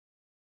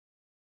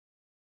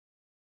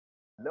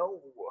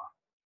Hello.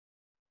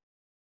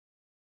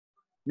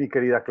 Mi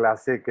querida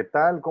clase, ¿qué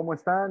tal? ¿Cómo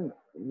están?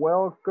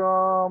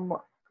 Welcome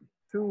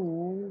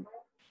to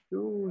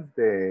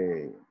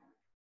Tuesday.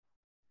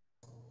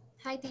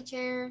 Hi,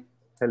 teacher.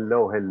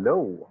 Hello,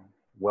 hello.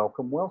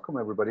 Welcome, welcome,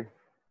 everybody.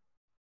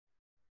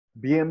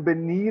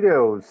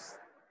 Bienvenidos.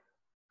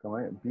 Come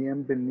on,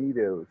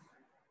 bienvenidos.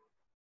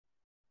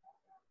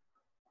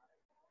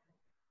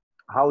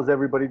 How's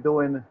everybody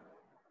doing?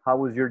 How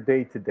was your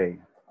day today?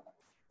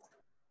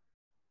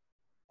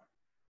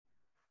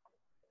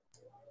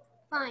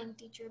 Fine,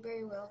 teacher,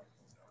 very well.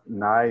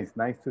 Nice,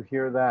 nice to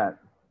hear that.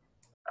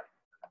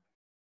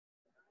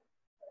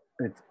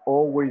 It's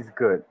always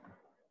good.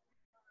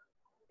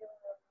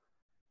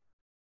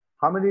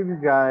 How many of you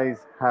guys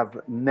have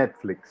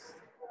Netflix?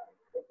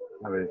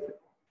 I mean,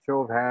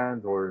 show of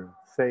hands or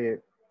say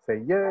it.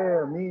 Say,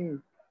 yeah, me.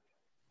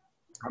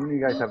 How many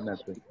of you guys have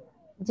Netflix?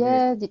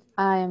 Yeah,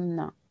 I am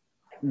not.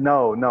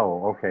 No,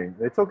 no, okay.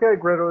 It's okay,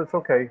 Gretel, it's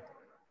okay.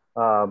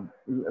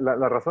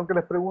 La razón que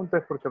les pregunto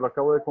es porque lo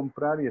acabo de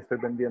comprar y estoy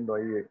vendiendo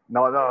ahí.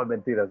 No, no,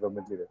 mentiras, no,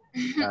 mentiras.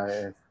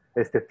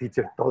 Este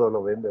teacher todo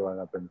lo vende, van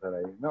a pensar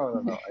ahí. No,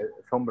 no, no,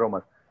 son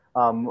bromas.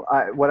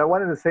 What I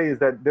wanted to say is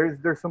that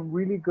there's some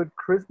really good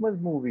Christmas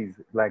movies.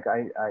 Like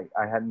I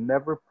had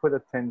never put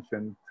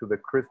attention to the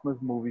Christmas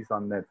movies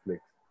on Netflix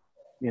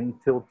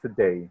until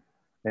today.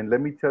 And let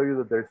me tell you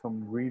that there's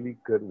some really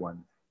good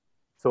ones.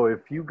 So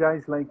if you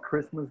guys like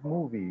Christmas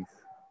movies,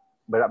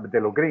 de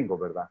los gringos,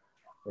 ¿verdad?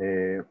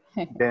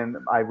 Then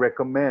I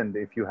recommend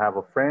if you have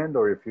a friend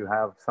or if you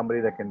have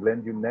somebody that can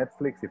lend you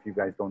Netflix, if you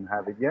guys don't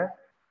have it yet,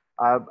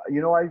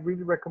 you know, I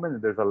really recommend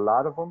it. There's a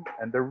lot of them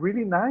and they're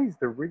really nice.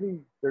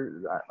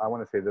 I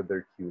want to say that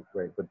they're cute,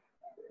 right? But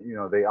you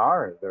know,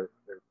 they're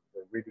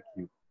really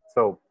cute.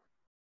 So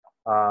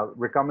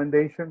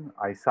recommendation,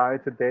 I saw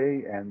it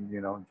today and,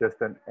 you know, just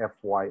an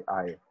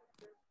FYI.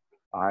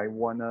 I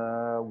want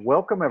to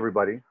welcome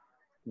everybody.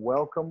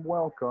 Welcome,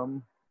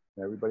 welcome.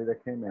 Everybody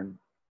that came in.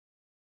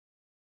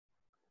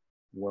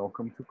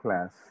 Welcome to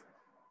class.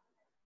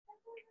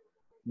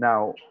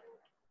 Now,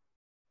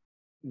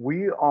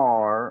 we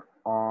are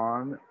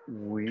on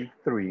week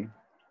 3.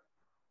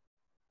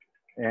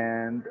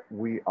 And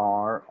we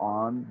are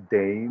on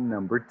day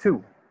number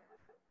 2.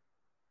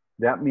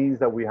 That means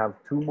that we have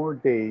 2 more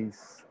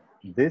days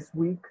this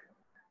week.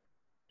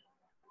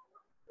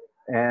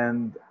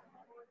 And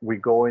we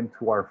go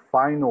into our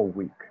final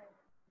week.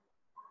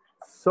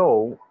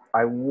 So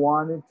I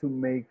wanted to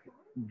make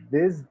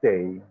this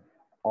day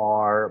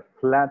our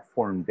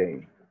platform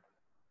day.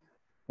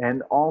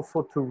 And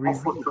also to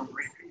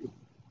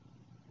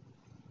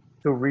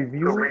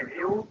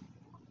review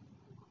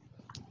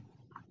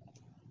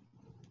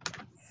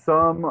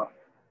some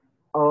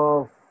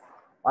of,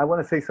 I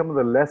want to say some of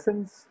the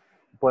lessons,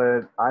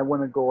 but I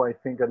want to go, I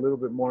think, a little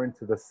bit more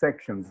into the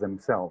sections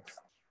themselves.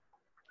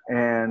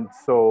 And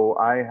so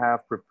I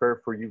have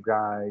prepared for you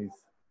guys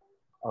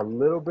a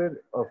little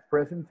bit of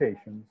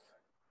presentations.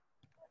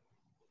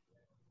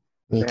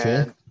 Okay.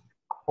 And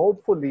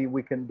hopefully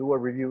we can do a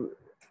review.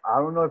 I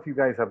don't know if you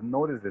guys have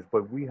noticed this,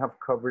 but we have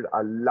covered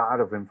a lot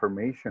of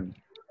information.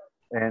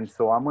 And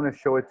so I'm going to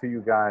show it to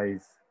you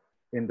guys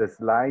in the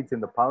slides in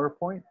the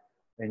PowerPoint,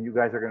 and you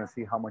guys are going to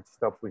see how much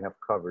stuff we have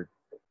covered.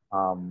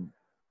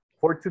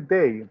 For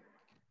today,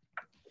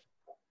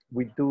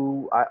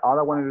 all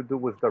I wanted to do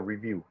was the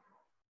review.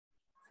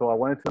 So I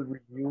wanted to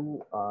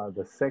review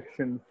the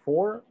section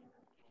 4,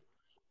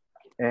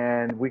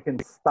 and we can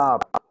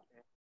stop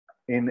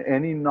in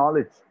any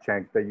knowledge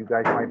check that you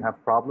guys might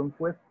have problems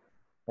with,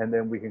 and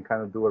then we can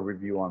kind of do a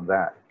review on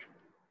that.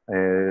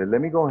 Let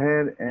me go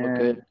ahead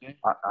and Okay.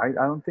 I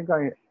don't think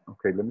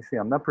okay, let me see.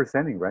 I'm not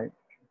presenting, right?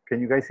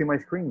 Can you guys see my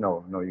screen?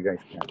 No, you guys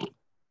can't.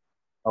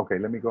 Okay,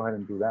 let me go ahead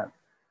and do that.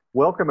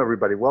 Welcome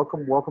everybody,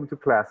 welcome to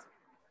class.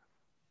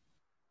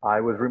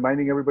 I was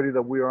reminding everybody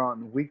that we are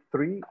on week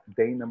 3,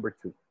 day number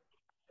 2.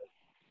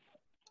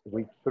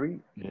 Week 3,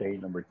 day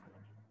number 2.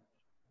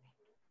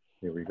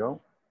 Here we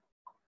go.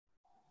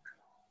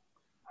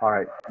 All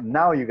right,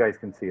 now you guys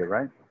can see it,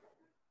 right?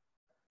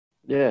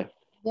 Yeah.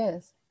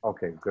 Yes.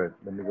 Okay, good.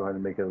 Let me go ahead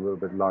and make it a little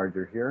bit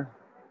larger here.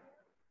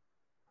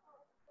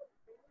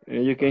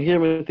 You can hear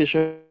me,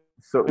 teacher?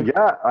 So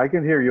yeah, I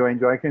can hear you,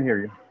 Angel, I can hear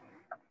you.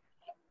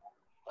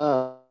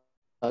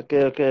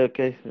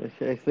 Okay.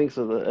 I think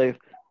so. I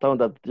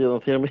found that you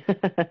don't hear me.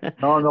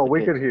 No, Okay.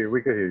 we could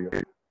hear you.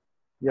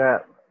 Yeah.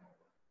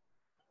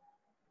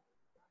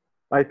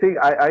 I think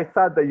I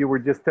thought that you were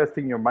just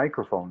testing your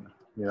microphone.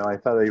 You know, I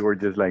thought that you were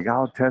just like,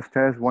 oh, test,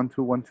 1,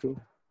 2, 1, 2.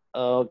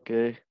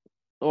 Okay.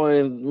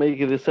 Or make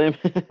it the same.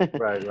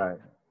 Right.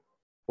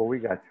 Well, we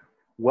got you.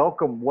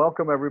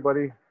 Welcome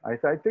everybody. I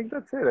think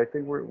that's it. I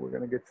think we're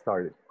gonna get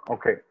started.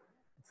 Okay.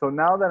 So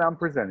now that I'm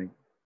presenting,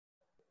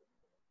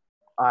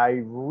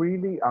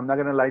 I'm not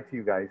gonna lie to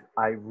you guys.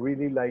 I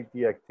really like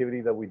the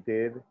activity that we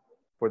did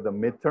for the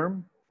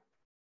midterm.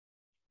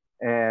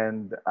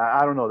 And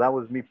I don't know, that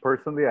was me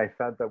personally. I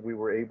thought that we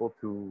were able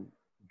to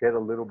get a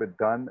little bit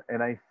done.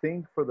 And I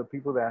think for the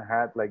people that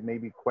had like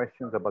maybe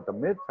questions about the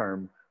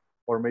midterm,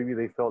 or maybe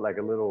they felt like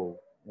a little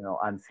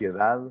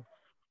ansiedad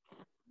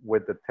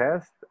with the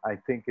test, I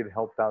think it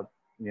helped out,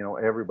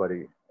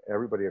 everybody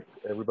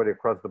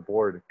across the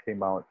board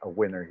came out a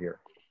winner here.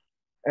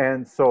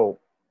 And so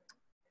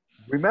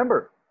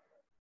remember,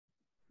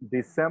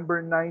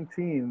 December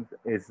 19th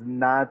is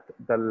not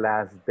the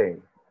last day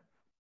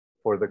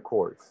for the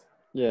course.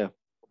 Yeah.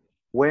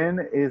 When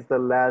is the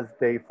last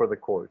day for the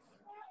course?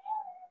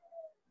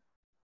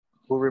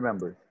 Who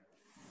remembers?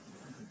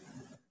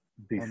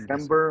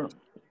 December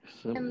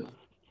December 10th.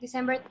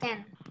 December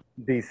 10th.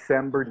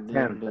 December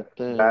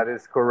 10th. That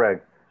is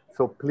correct.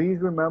 So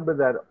please remember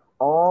that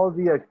all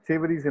the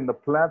activities in the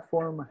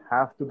platform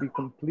have to be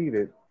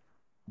completed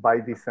by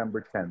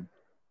December 10th.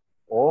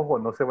 Ojo,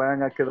 no se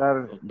vayan a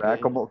quedar,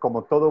 ¿verdad?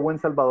 Como todo buen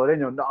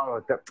salvadoreño.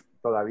 No,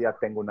 todavía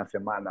tengo una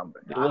semana,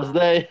 hombre. Last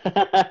day.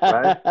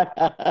 Right?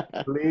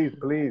 Please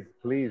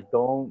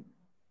don't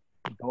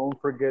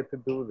forget to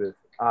do this.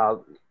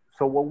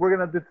 So what we're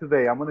gonna do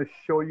today, I'm gonna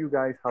show you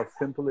guys how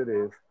simple it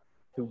is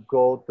to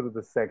go through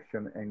the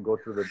section and go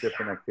through the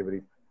different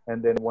activities.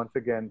 And then once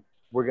again,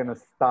 we're gonna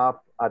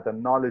stop at the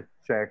knowledge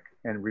check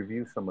and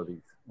review some of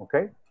these,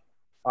 okay?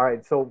 All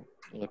right, so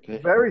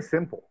very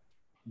simple.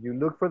 You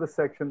look for the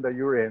section that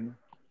you're in.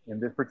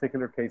 In this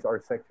particular case, our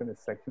section is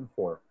section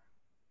 4.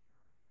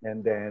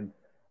 And then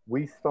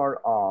we start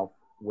off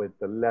with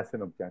the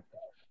lesson objective.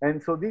 And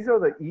so these are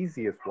the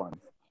easiest ones.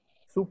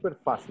 Super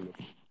fáciles.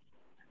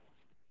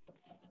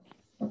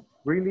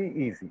 Really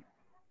easy.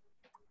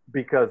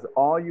 Because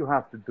all you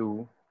have to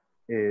do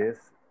is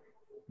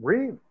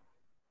read.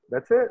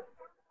 That's it.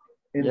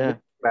 In this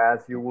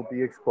class, you will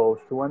be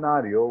exposed to an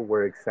audio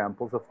where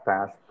examples of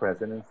past,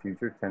 present, and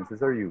future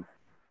tenses are used.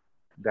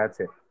 That's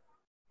it.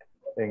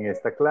 En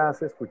esta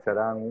clase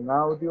escucharán un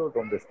audio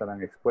donde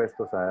estarán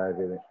expuestos a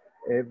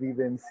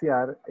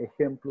evidenciar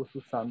ejemplos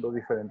usando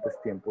diferentes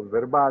tiempos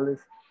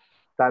verbales,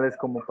 tales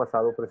como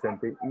pasado,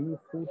 presente y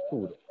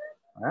futuro.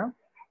 ¿Eh?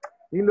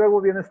 Y luego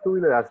vienes tú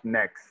y le das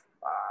next.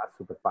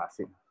 Súper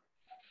fácil.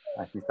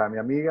 Aquí está mi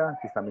amiga,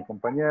 aquí está mi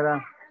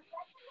compañera.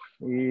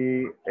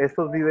 Y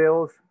estos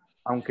videos,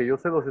 aunque yo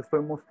se los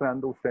estoy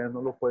mostrando, ustedes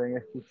no lo pueden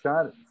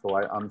escuchar. So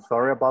I'm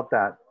sorry about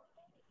that.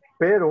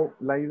 Pero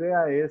la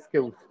idea es que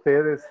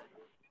ustedes...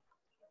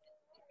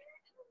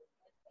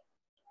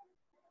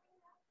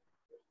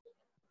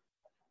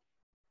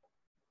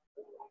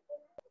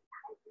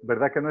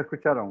 ¿Verdad que no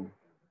escucharon?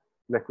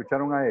 ¿La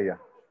escucharon a ella?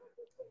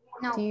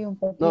 No. Sí, un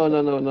poquito.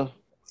 No.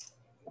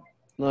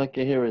 No, I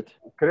can hear it.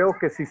 Creo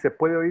que si se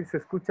puede oír, se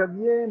escucha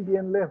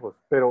bien lejos,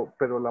 pero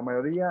la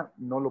mayoría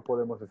no lo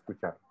podemos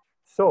escuchar.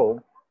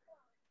 So,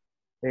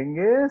 en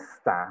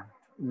esta,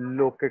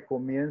 lo que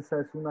comienza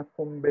es una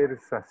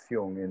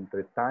conversación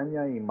entre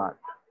Tania y Matt.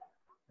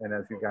 And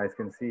as you guys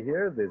can see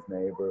here, this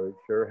neighbor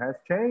sure has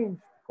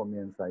changed.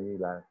 Comienza ahí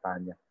la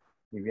Tania.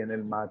 Y viene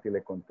el Matt y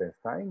le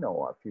contesta, I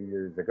know, a few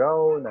years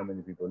ago, not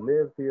many people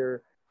lived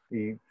here,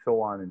 y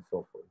so on and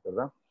so forth,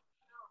 ¿verdad?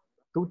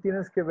 Tú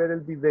tienes que ver el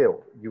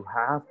video. You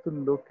have to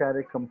look at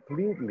it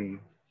completely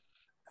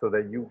so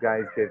that you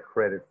guys get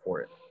credit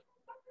for it.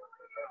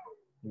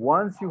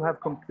 Once you have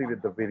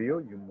completed the video,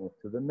 you move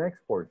to the next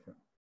portion.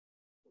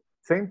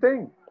 Same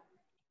thing.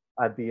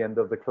 At the end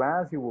of the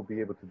class, you will be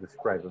able to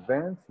describe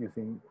events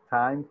using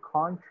time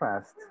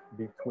contrast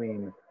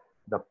between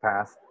the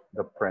past,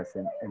 the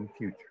present, and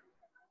future.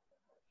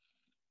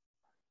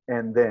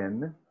 And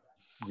then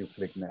you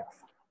click next.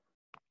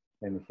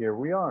 And here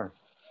we are.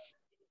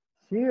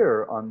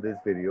 Here on this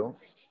video,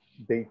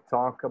 they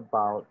talk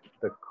about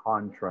the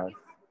contrast.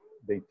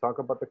 They talk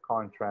about the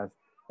contrast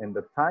and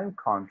the time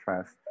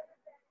contrast.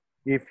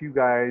 If you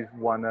guys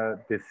want to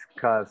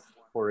discuss,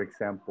 for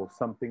example,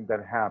 something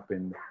that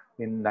happened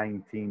in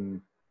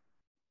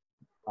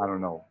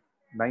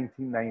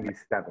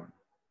 1997,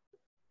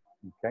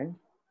 okay?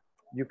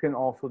 You can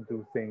also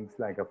do things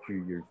like a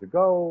few years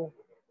ago.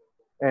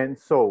 And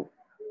so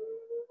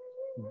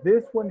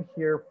this one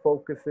here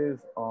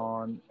focuses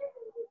on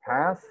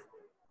past,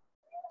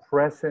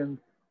 present,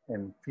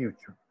 and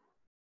future.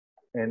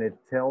 And it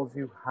tells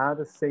you how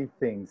to say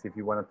things if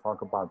you want to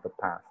talk about the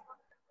past,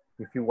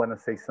 if you want to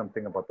say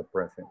something about the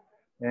present,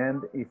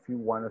 and if you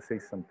want to say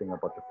something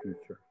about the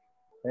future.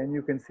 And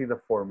you can see the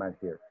format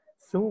here.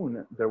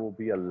 Soon, there will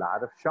be a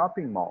lot of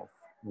shopping malls.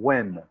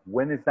 When?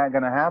 When is that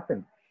going to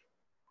happen?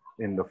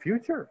 In the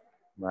future,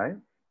 right?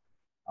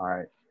 All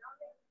right.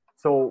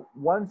 So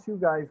once you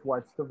guys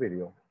watch the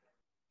video,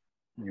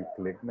 you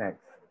click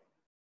next.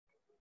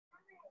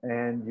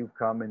 And you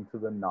come into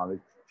the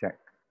knowledge check.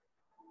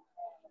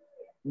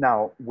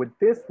 Now, with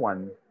this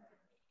one,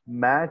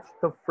 match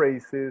the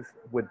phrases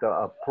with the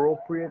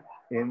appropriate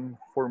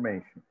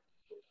information.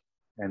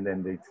 And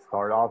then they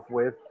start off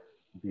with,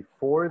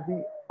 before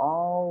the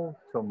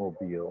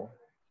automobile,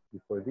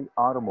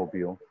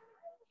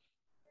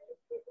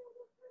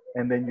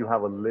 and then you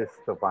have a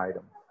list of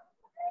items.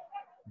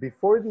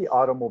 Before the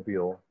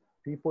automobile,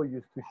 people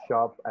used to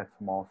shop at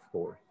small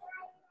stores.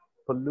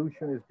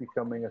 Pollution is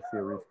becoming a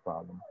serious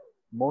problem.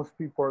 Most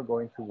people are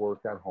going to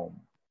work at home.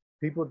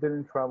 People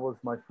didn't travel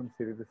as much from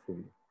city to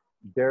city.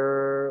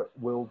 There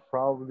will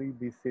probably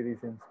be cities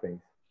in space.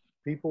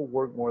 People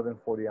work more than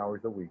 40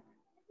 hours a week.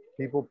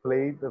 People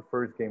play the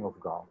first game of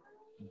golf.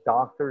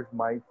 Doctors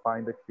might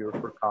find a cure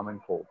for common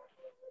cold.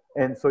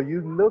 And so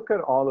you look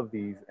at all of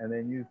these and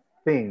then you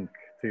think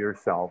to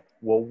yourself,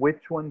 well,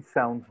 which one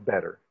sounds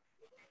better?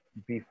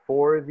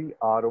 Before the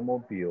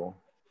automobile,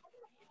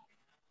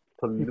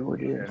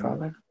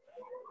 pollution.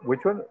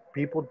 Which one?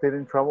 People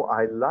didn't travel.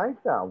 I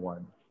like that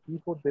one.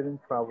 People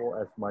didn't travel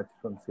as much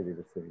from city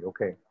to city.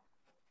 Okay.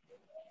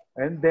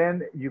 And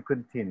then you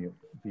continue.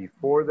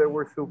 Before there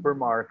were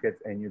supermarkets,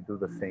 and you do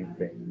the same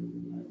thing.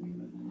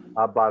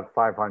 About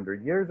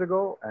 500 years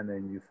ago, and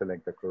then you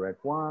select the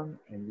correct one,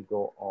 and you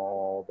go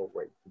all the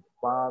way to the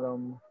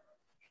bottom.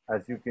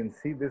 As you can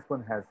see, this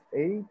one has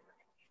 8.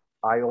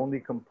 I only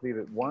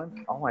completed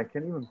 1. Oh, I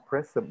can't even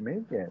press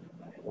submit yet.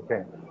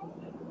 Okay.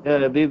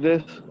 Yeah, I did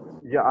this.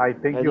 Yeah, I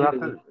think you have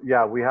to,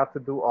 yeah, we have to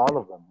do all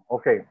of them.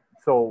 Okay,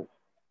 so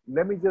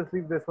let me just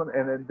leave this one.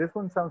 And then this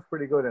one sounds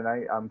pretty good. And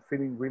I'm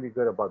feeling really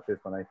good about this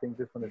one. I think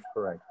this one is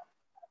correct.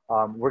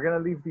 We're going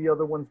to leave the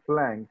other ones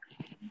blank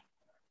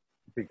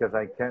because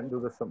I can't do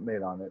the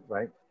submit on it,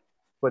 right?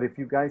 But if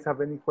you guys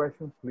have any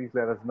questions, please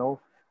let us know.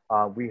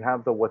 We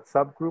have the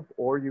WhatsApp group,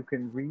 or you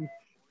can reach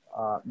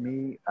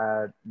me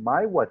at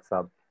my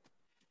WhatsApp,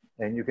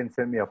 and you can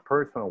send me a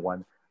personal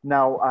one.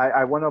 Now,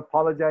 I want to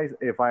apologize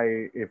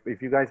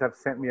if you guys have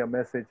sent me a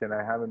message and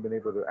I haven't been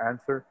able to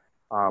answer.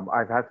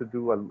 I've had to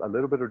do a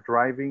little bit of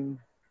driving.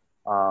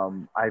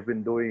 I've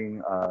been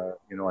doing,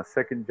 you know, a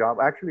second job,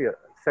 actually a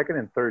second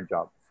and third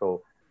job.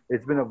 So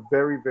it's been a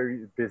very,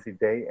 very busy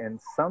day. And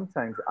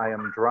sometimes I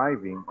am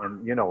driving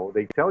and, you know,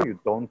 they tell you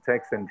don't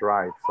text and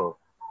drive. So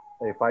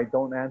if I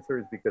don't answer,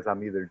 it's because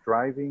I'm either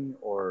driving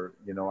or,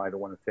 you know, I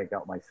don't want to take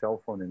out my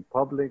cell phone in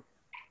public.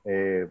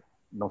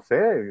 No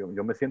sé,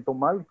 yo me siento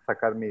mal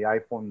sacar mi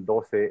iPhone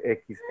 12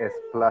 XS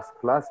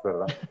Plus,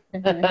 ¿verdad?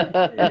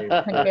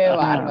 Qué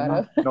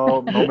bárbaro.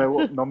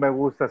 No me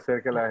gusta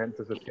hacer que la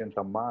gente se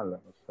sienta mal.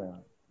 O sea,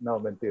 no,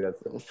 mentiras.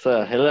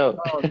 So, hello.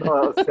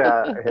 No, o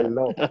sea,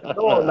 hello.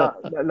 No,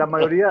 la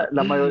mayoría,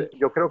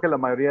 yo creo que la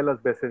mayoría de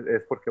las veces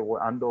es porque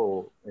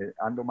ando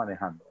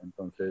manejando.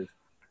 Entonces,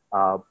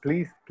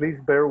 please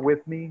bear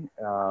with me.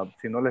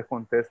 Si no les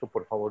contesto,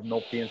 por favor, no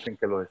piensen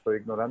que los estoy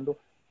ignorando.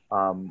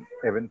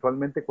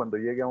 Eventualmente, cuando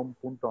llegue a un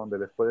punto donde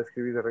les pueda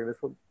escribir de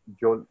regreso,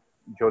 yo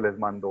les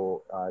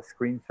mando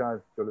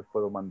screenshots, yo les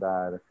puedo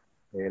mandar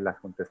las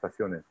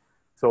contestaciones.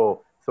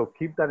 So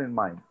keep that in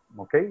mind,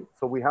 okay?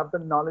 So we have the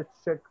knowledge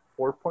check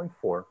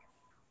 4.4.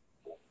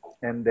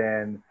 And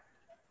then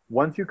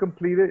once you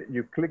complete it,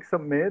 you click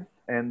submit,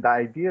 and the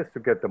idea is to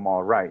get them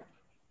all right.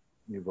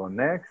 You go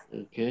next.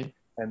 Okay.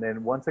 And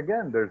then once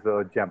again,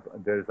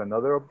 there's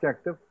another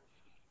objective.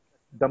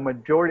 The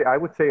majority, I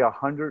would say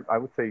 100%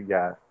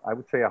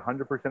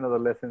 of the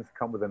lessons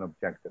come with an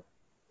objective.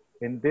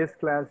 In this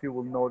class, you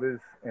will notice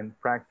and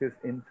practice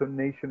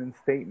intonation and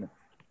statements.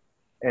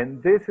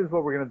 And this is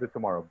what we're going to do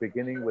tomorrow,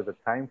 beginning with a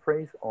time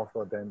phrase.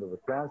 Also, at the end of the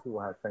class, we will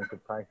have time to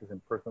practice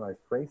and personalized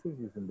phrases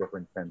using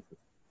different tenses.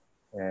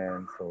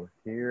 And so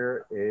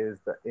here is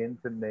the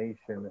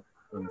intonation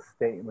in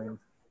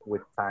statements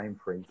with time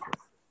phrases.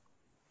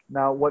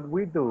 Now, what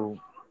we do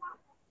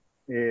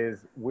is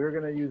we're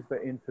going to use the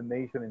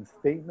intonation in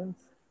statements.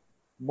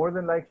 More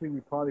than likely, we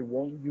probably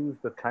won't use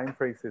the time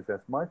phrases as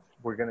much.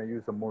 We're going to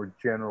use a more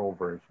general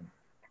version.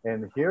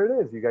 And here it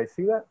is. You guys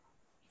see that?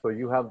 So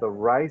you have the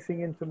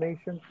rising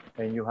intonation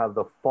and you have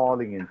the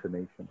falling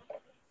intonation.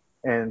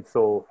 And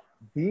so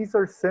these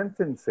are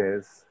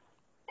sentences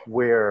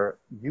where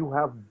you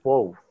have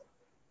both.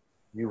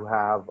 You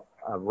have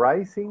a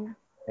rising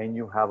and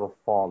you have a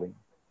falling.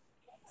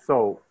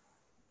 So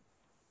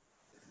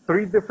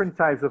 3 different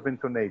types of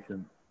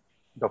intonation.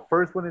 The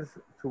first one is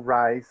to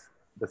rise.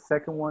 The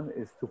second one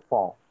is to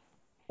fall.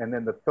 And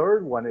then the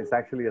third one is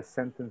actually a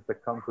sentence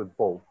that comes with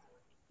both.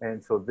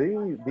 And so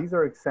these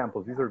are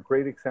examples. These are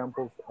great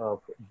examples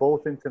of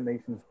both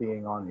intonations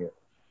being on here.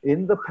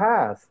 In the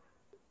past,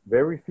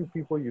 very few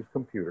people use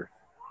computers.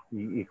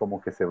 Y como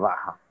que se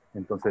baja.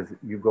 Entonces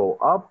you go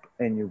up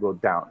and you go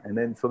down. And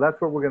then, so that's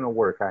where we're going to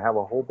work. I have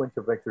a whole bunch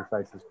of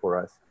exercises for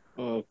us.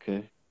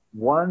 Okay.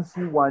 Once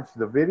you watch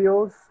the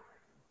videos,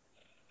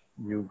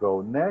 you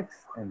go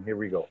next, and here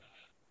we go.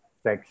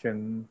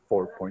 Section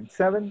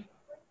 4.7.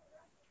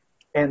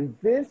 And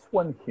this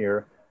one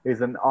here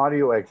is an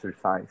audio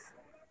exercise.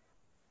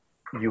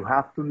 You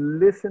have to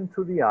listen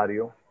to the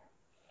audio,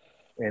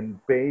 and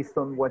based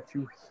on what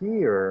you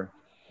hear,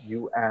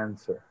 you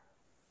answer.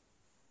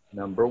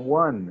 Number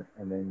 1,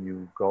 and then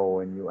you go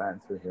and you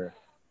answer here.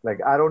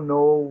 Like, I don't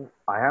know,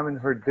 I haven't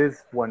heard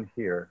this one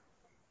here.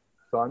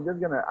 So I'm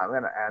gonna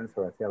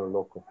answer hacia lo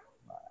loco.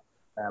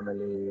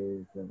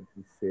 Families,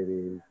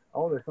 cities.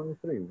 Oh, there's only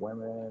 3.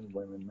 Women,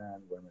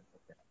 man, women.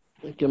 Okay.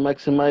 You can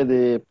maximize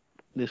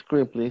the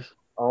screen, please.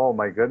 Oh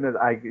my goodness,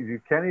 you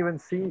can't even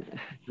see.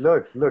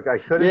 Look, I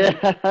couldn't.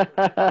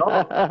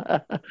 Yeah.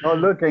 No,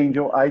 look,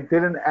 Angel, I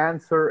didn't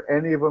answer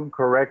any of them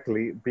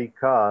correctly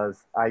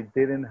because I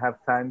didn't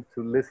have time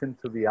to listen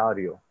to the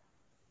audio.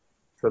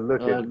 So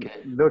look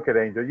Okay. at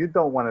Angel. You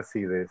don't want to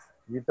see this.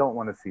 You don't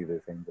want to see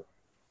this, Angel.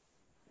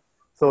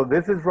 So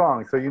this is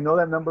wrong. So you know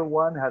that number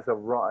one has a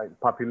wrong,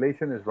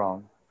 population is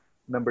wrong.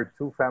 Number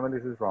two,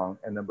 families is wrong.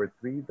 And number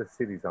three, the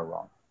cities are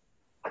wrong.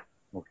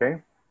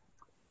 Okay?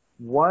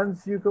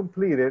 Once you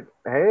complete it,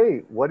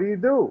 hey, what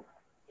do?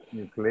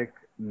 You click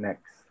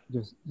next.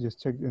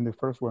 Just check in the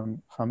first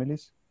one,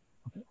 families.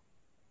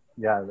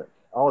 Yeah.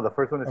 Oh, the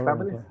first one is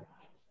families? Okay.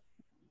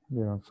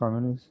 Yeah,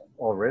 families.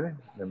 Oh, really?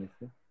 Let me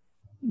see.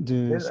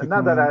 The It's second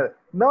not that one,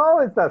 no,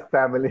 it's not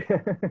family.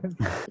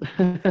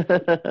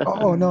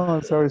 oh no,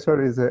 sorry, it's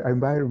the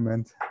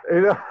environment.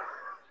 You know?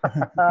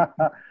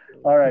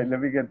 All right, let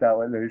me get that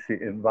one. Let me see.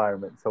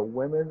 Environment. So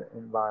women,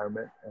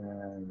 environment,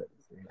 and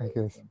let's see. I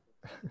guess.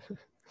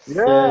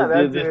 Yeah, Yeah,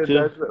 that's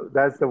it.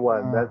 That's the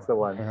one. That's the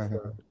one.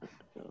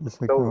 The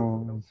second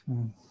one.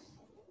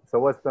 So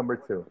what's number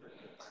two?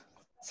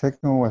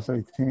 Second was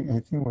I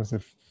think was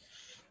the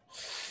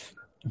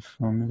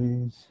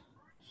families.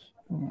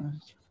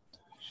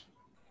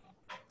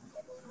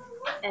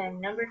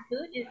 And number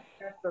 2 is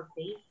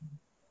transportation.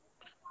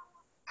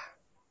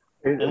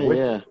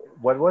 Yeah.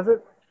 What was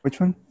it? Which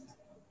one?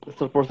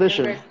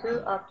 Transportation. Number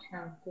 2 option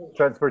 2.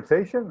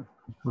 Transportation?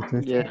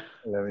 Yeah.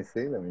 Let me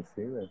see.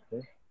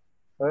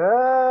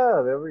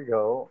 Ah, there we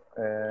go.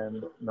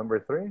 And number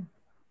 3?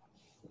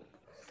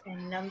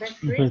 And number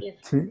 3 is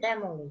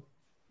family.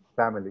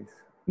 Families.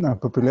 No,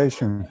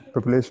 population.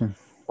 Family.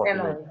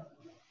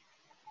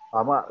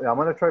 I'm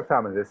gonna try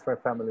family. Let's try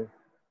family.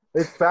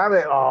 It's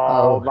family.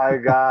 Oh my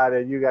God!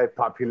 And you guys,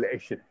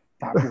 population.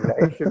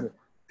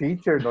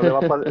 Teacher, no le va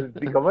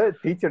a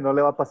teacher, no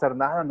le va a pasar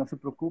nada. No se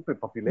preocupe.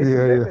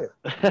 Population.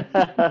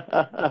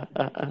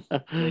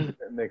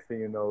 Next thing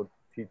you know,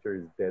 teacher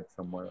is dead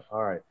somewhere.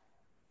 All right.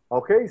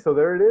 Okay, so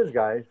there it is,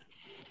 guys.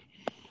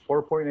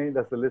 4.8.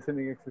 That's the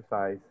listening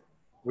exercise.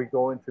 We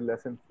go into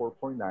lesson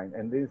 4.9,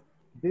 and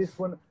this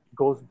one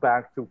goes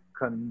back to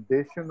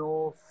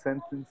conditional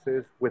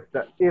sentences with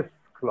the if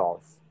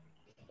clause.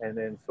 And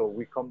then so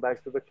we come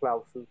back to the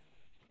clauses.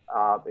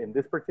 In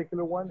this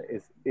particular one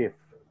is if,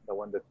 the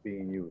one that's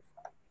being used.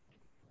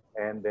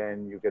 And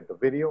then you get the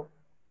video.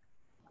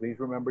 Please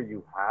remember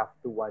you have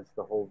to watch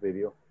the whole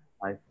video.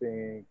 I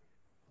think,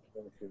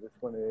 let me see, this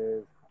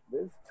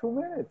is 2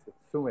 minutes.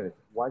 It's 2 minutes.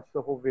 Watch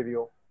the whole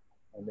video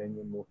and then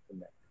you move to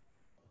next.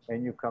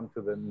 And you come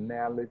to the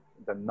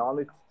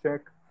knowledge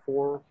check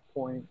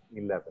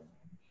 4.11.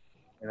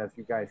 And as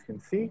you guys can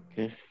see,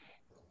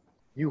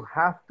 you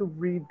have to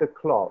read the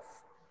clause.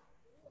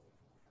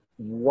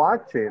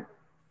 Match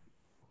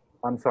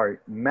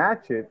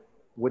it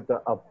with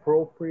the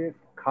appropriate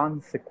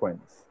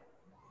consequence.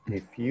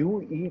 If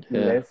you eat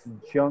less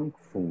junk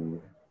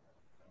food,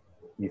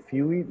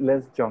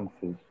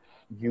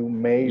 you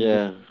may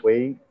lose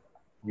weight,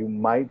 you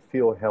might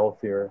feel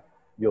healthier,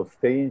 you'll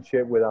stay in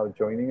shape without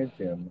joining a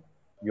gym,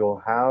 you'll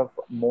have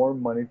more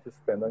money to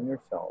spend on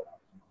yourself,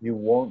 you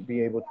won't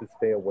be able to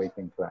stay awake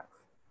in class.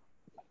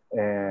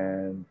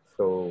 And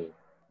so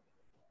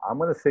I'm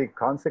gonna say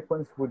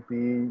consequence would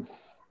be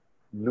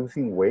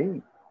losing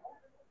weight,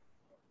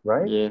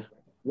 right?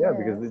 Yeah,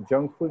 because the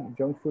junk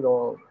food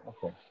all,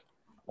 okay.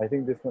 I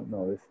think this one,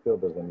 no, this still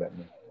doesn't let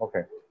me.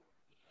 Okay.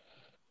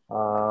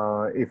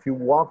 If you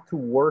walk to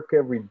work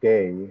every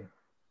day,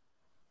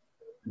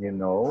 you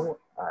know,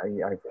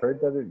 I've heard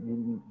that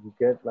you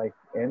get like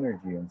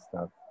energy and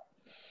stuff.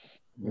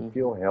 You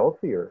feel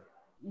healthier.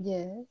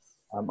 Yes.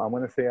 I'm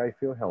going to say I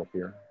feel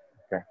healthier.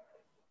 Okay.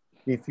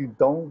 If you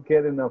don't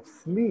get enough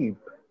sleep,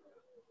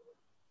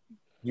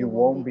 you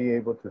won't be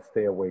able to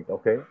stay awake.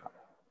 Okay.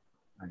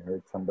 I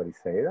heard somebody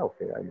say it.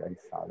 Okay, I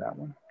saw that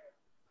one.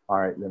 All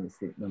right, let me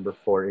see. Number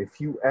 4,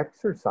 if you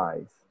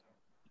exercise.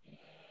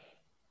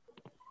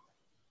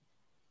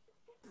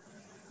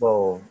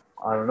 Well,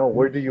 I don't know.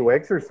 Where do you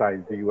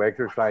exercise? Do you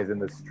exercise in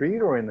the street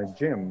or in the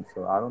gym?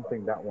 So I don't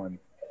think that one.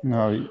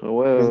 No,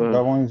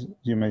 that one is,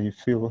 you may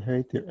feel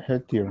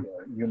healthier.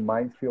 You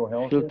might feel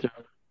healthier.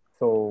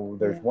 So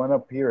there's one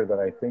up here that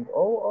I think,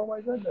 oh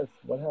my goodness,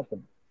 what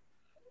happened?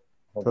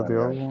 Hold on,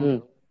 the other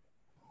one?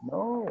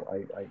 No,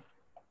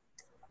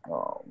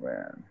 oh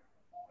man.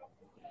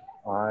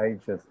 I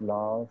just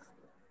lost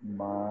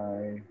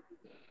my,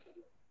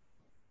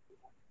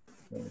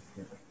 let me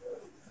see.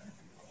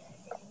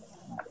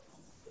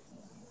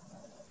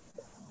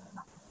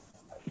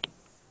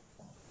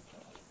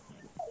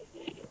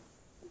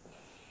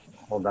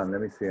 Hold on,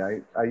 let me see.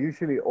 I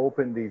usually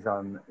open these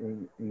on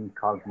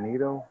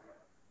incognito.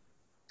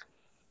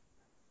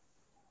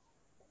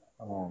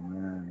 Oh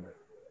man.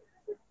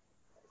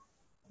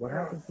 What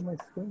happened to my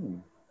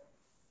screen?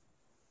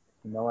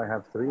 Now I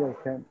have 3 I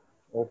can't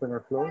open or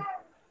close.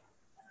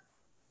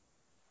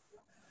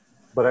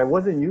 But I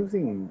wasn't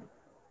using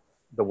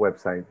the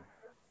website.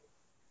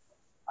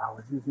 I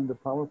was using the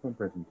PowerPoint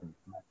presentation.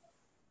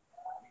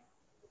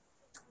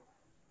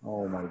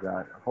 Oh my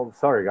God. Oh,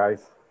 sorry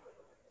guys.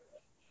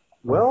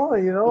 Well,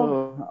 you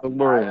know,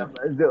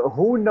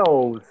 who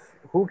knows?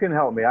 Who can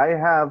help me? I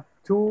have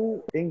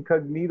 2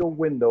 incognito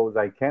windows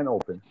I can't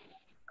open.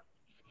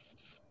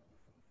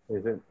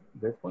 Is it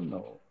this one?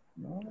 No.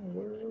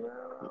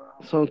 No,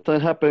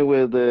 Sometimes happen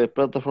with the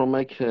platform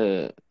make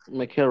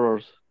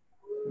errors.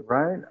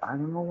 right? I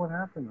don't know what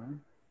happened,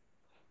 man.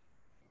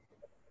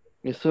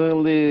 It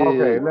suddenly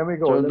Okay, let me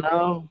go. turn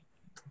down.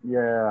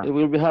 Yeah, It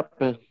will be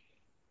happen.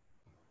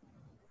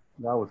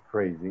 that was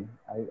crazy.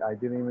 I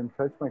didn't even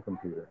touch my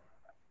computer.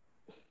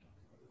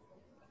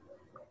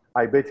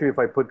 I bet you if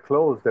I put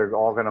close, they're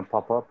all gonna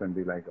pop up and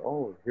be like,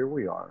 oh, here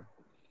we are.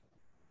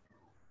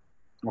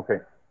 Okay.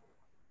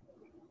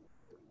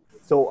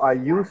 So I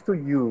used to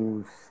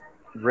use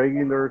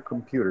regular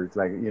computers,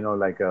 like, you know,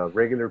 like a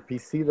regular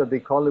PC that they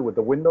call it with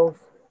the Windows.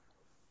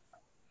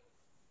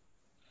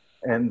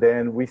 And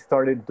then we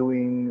started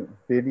doing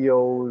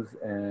videos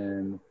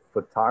and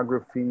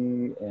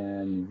photography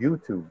and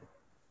YouTube.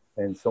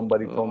 And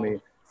somebody told me,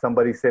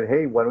 somebody said,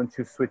 hey, why don't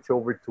you switch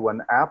over to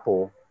an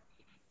Apple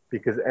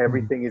because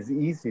everything is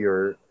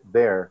easier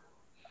there.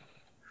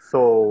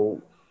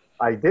 So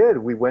I did.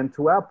 We went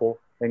to Apple,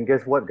 and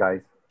guess what,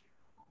 guys?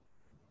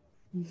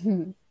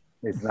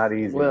 It's not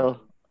easy. Well,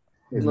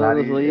 It's no, not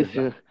it's not easy.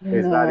 easier.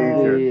 It's not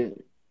easier. The,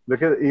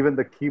 Look at even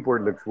the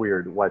keyboard looks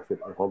weird. Watch it.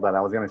 Hold on.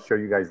 I was gonna show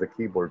you guys the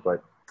keyboard,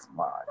 but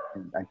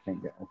I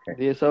can't get. Okay.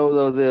 this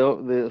audio,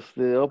 the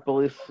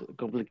Opel is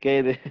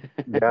complicated.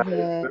 Yeah, it's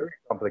very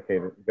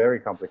complicated. Very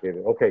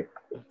complicated. Okay.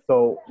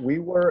 So we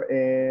were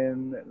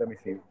in. Let me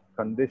see.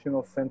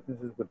 Conditional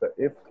sentences with the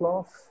if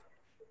clause.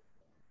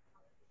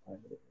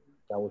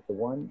 That was the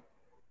one.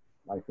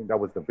 I think that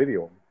was the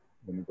video.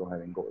 Let me go ahead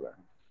and go there.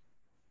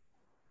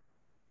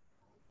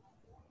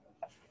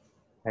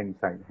 Hang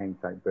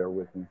tight, bear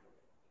with me.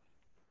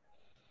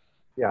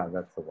 Yeah,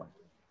 that's the one.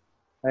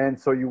 And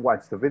so you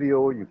watch the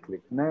video, you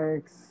click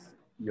next,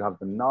 you have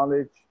the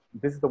knowledge.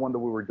 This is the one that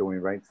we were doing,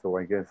 right? So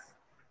I guess,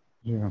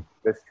 Yeah.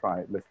 let's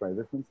try it. This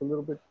one's a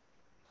little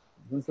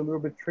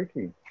bit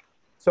tricky.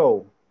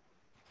 So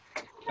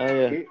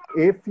Yeah.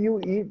 if you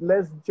eat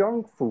less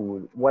junk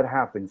food, what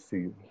happens to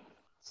you?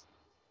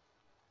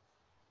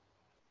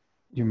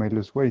 You may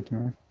lose weight,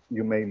 man.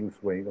 You may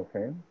lose weight,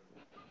 okay?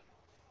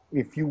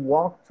 If you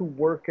walk to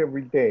work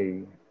every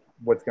day,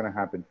 what's gonna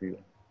happen to you?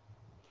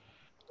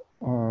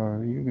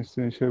 You can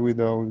stay in shape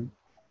without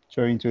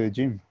going to the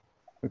gym.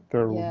 The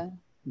third one.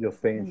 You'll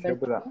stay in shape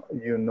without,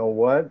 you know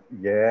what?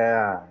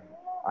 Yeah,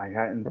 I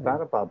hadn't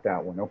thought about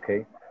that one.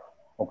 Okay,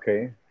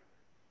 okay.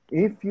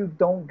 If you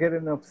don't get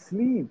enough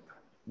sleep,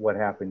 what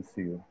happens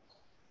to you?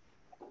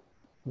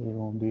 You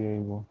won't be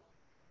able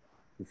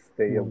To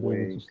stay you won't be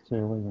able awake. to stay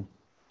awake.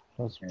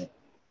 That's, Yeah.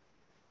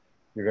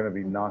 You're gonna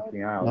be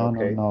knocking out. no,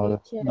 Okay.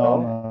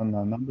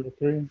 no. Number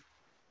 3.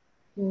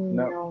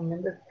 No,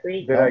 number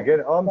 3. Did I get?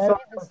 Oh, I'm sorry.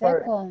 I'm sorry.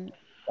 Second.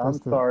 I'm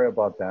sorry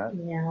about that.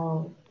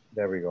 No.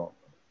 There we go.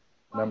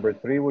 Number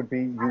 3 would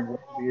be you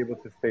won't be able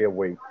to stay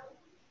awake,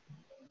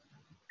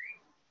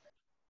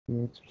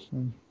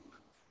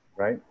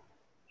 right?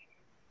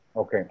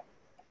 Okay.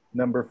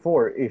 Number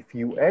 4, if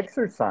you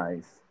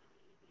exercise,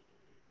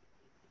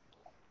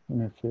 You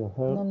may feel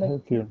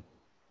healthier.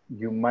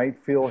 you might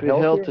feel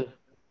Feel healthier. healthy.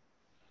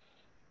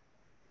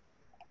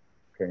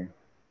 Okay.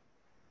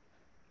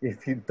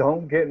 If you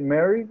don't get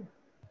married,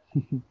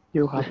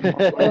 You have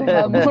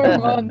more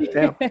money.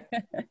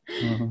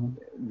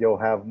 you'll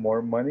have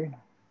more money.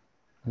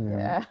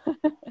 Yeah.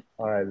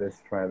 All right,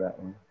 let's try that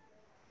one.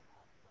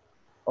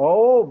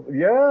 Oh,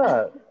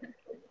 yeah.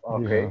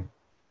 Okay. Yeah.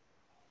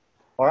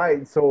 All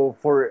right, so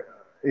for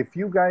if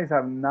you guys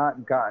have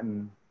not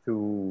gotten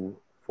to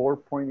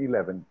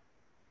 4.11,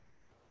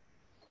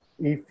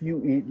 if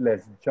you eat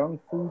less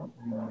junk food,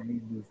 you may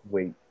lose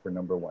weight for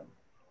number 1.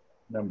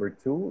 Number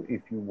 2,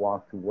 if you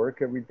walk to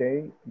work every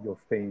day, you'll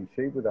stay in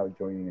shape without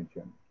joining a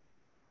gym.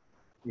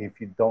 If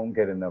you don't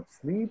get enough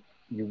sleep,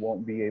 you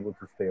won't be able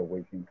to stay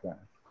awake in class.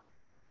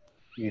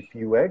 If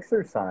you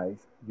exercise,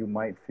 you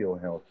might feel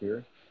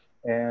healthier.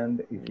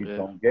 And if you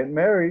don't get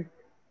married,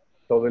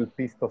 todo el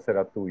pisto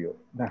será tuyo.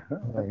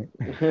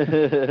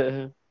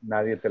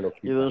 Nadie te lo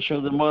quita. You don't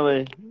show the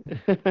money.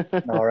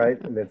 All right,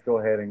 let's go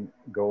ahead and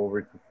go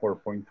over to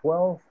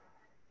 4.12.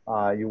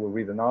 You will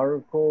read an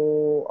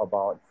article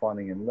about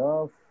falling in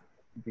love.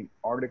 The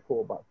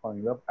article about falling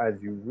in love.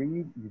 As you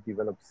read, you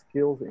develop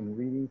skills in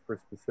reading for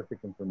specific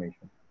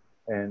information.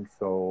 And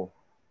so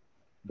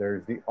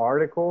there's the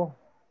article.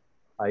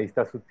 Ahí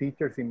está su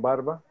teacher sin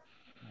barba.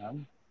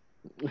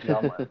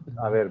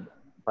 A ver,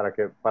 para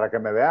que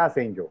me veas,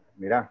 Angel.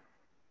 Mira.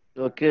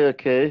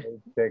 Okay.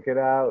 Check it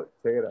out.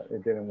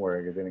 It didn't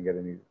work. It didn't get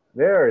any.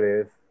 There it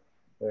is.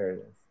 There it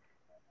is.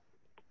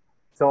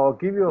 So I'll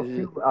give you a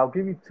few. I'll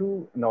give you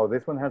 2. No,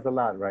 this one has a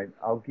lot, right?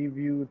 I'll give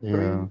you 3.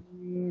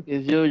 Yeah.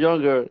 Is you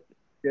younger?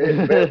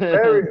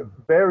 Very,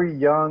 very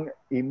young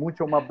y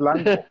mucho más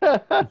blanco.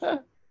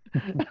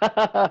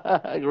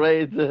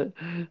 Great.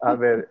 A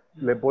ver,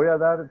 les voy a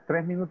dar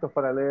 3 minutos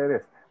para leer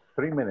esto.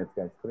 3 minutes,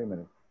 guys, 3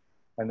 minutes.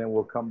 And then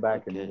we'll come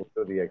back and we'll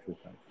do the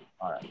exercise.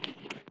 All right.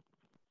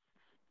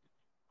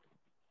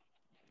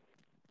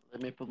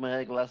 Let me put my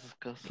eyeglasses,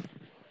 cause.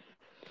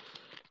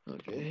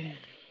 Okay.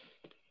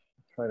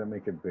 Try to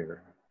make it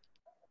bigger.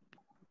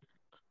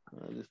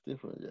 It's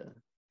different, yeah.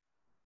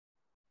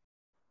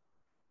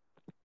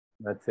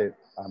 That's it.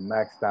 I'm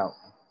maxed out.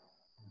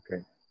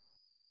 Okay.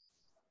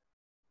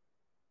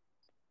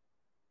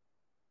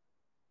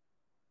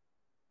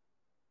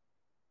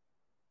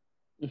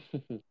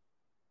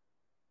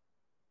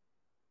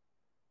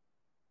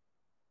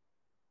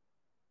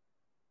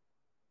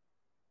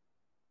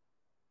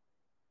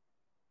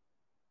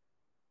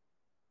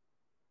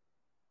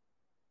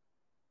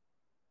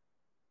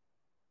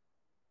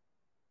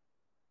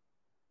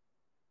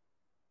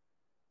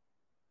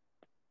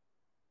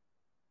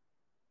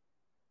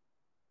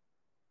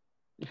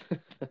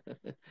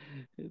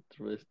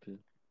 Interesting.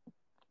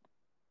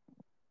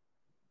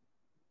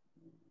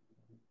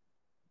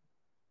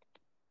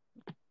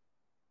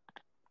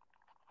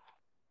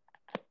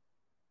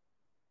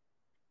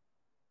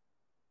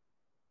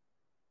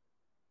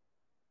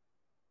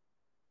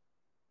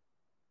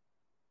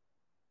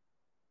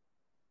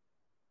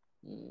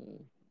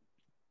 Mm.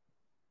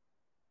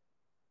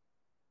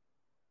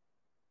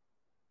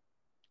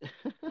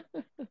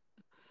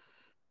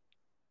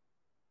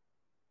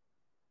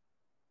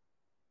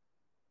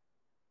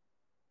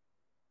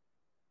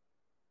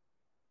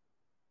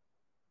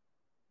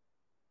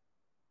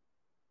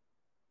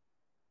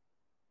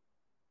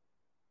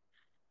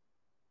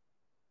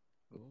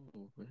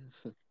 Oh, well.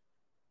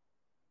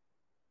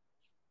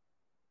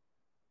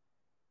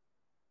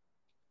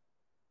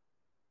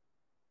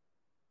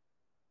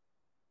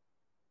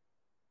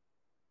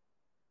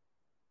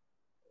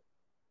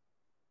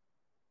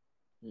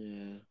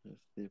 Yeah,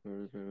 it's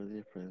very, very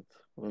different.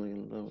 Falling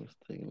in love and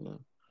staying in love.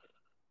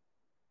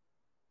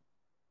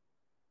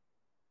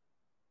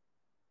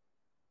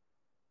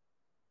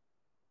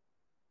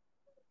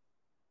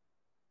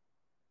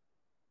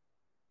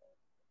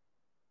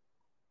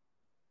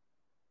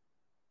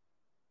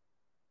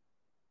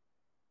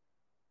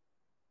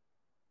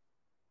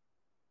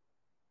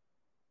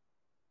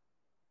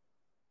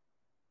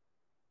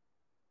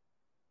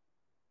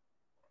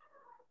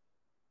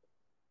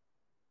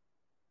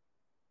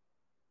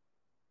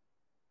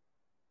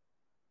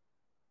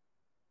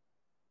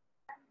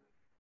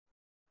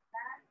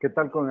 ¿Qué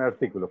tal con el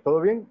artículo?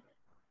 ¿Todo bien?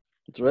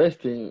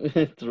 Interesting.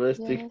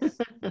 Interesting. Yes.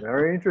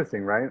 Very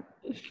interesting, right?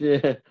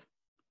 Yeah.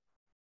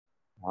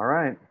 All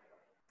right.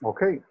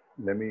 Okay.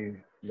 Let me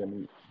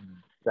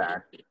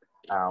back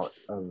out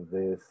of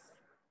this.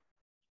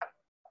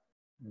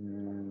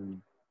 And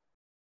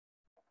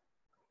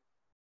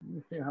let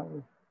me see how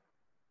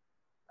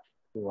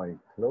do I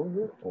close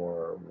it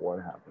or what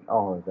happened?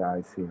 Oh,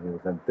 I see. It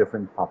was a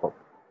different pop-up.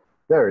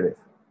 There it is.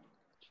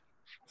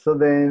 So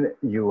then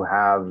you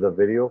have the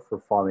video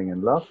for falling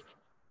in love.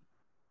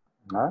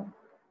 Right?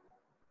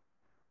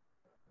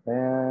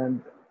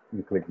 And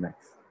you click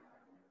next.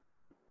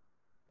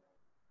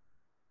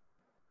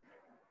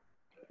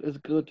 Let's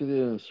go to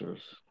the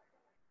answers.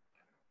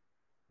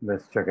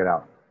 Let's check it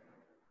out.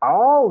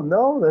 Oh,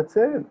 no, that's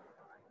it.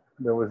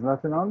 There was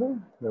nothing on there?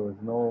 There was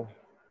no,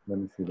 let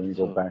me see, let me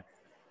go back.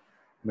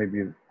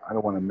 Maybe I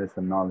don't want to miss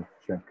a knowledge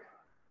check.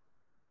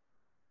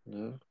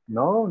 No.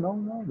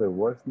 No, there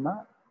was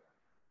not.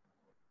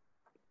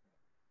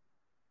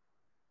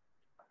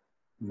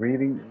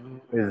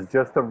 Reading is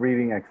just a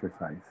reading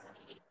exercise.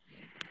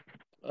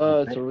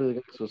 Oh, it's a really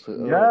good exercise.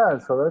 Yeah,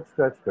 so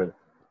that's good.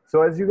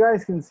 So as you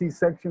guys can see,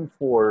 section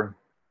 4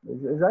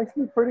 is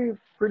actually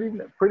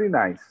pretty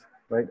nice,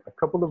 right? A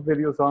couple of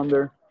videos on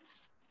there,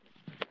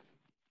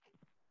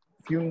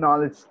 few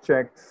knowledge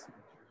checks,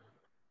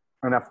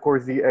 and of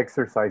course the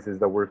exercises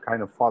that we're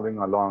kind of following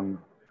along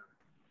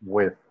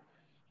with.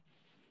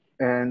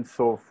 And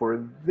so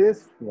for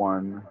this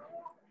one,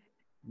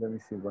 let me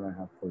see what I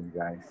have for you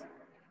guys.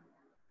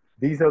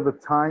 These are the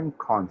time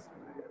contrasts.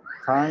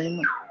 Time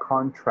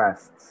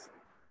contrast.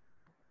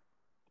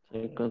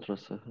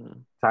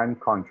 Time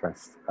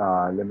contrast.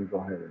 Let me go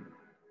ahead and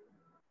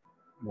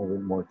move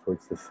it more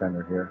towards the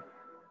center here.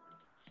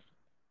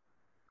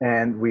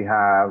 And we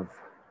have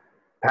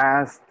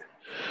past,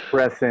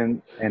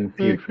 present, and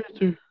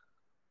future.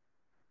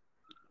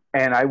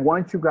 And I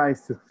want you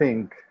guys to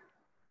think,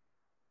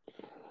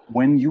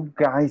 when you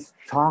guys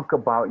talk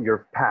about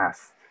your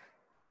past,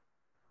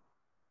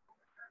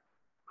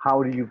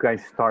 how do you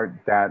guys start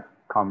that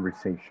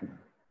conversation?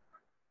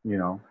 You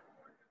know,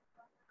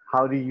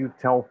 how do you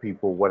tell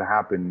people what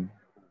happened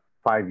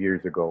 5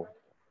 years ago,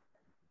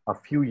 a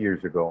few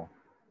years ago,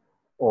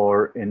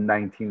 or in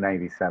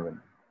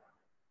 1997,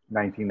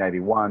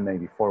 1991,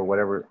 94,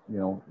 whatever, you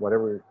know,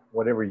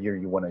 whatever year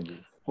you want to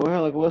use.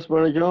 Well, I was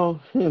very young.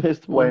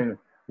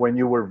 When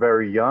you were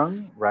very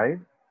young, right?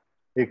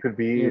 It could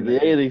be in the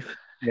 80s.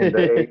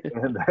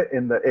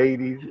 In the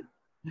 80s.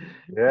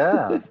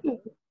 Yeah.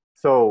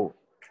 So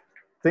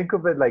think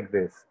of it like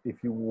this.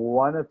 If you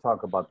want to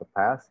talk about the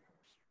past,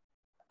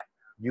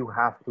 you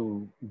have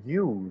to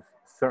use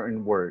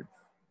certain words,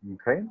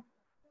 okay?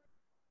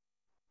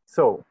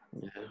 So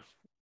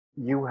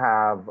you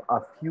have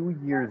a few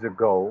years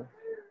ago,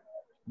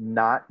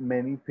 not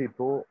many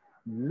people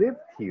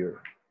lived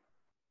here.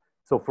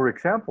 So for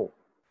example,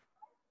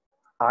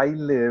 I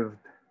lived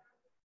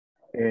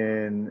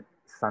in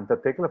Santa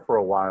Tecla for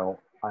a while,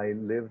 I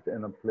lived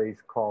in a place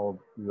called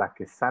La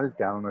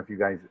Quesalte. I don't know if you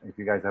guys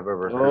have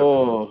ever heard of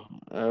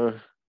Oh,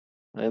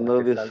 I La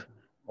know this. Quesalte.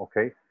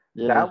 Okay.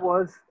 Yeah.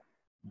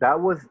 That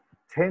was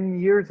 10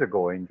 years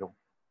ago, Angel.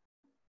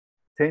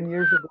 10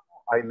 years ago,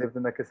 I lived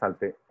in La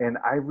Quesalte, and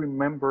I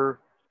remember,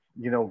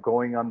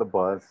 going on the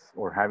bus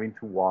or having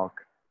to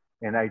walk,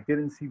 and I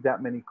didn't see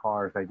that many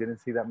cars. I didn't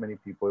see that many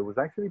people. It was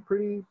actually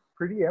pretty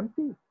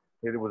empty.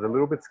 It was a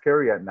little bit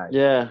scary at night,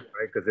 Yeah.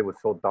 right? Because it was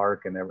so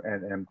dark and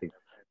empty.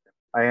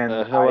 And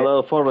I have a lot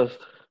of forest.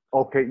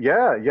 okay,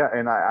 yeah,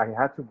 and I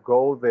had to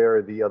go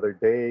there the other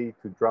day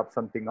to drop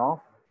something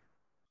off,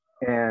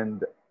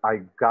 and I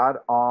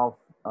got off.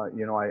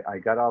 I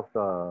got off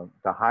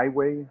the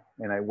highway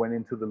and I went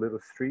into the little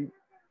street,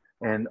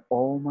 and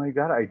oh my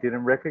God, I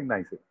didn't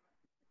recognize it.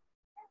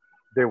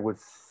 There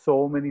was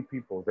so many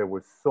people. There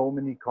were so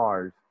many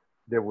cars.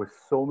 There were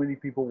so many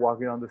people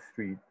walking on the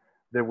street.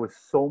 There was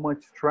so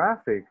much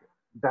traffic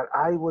that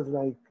I was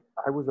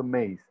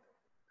amazed.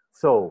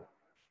 So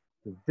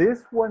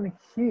this one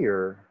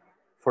here,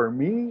 for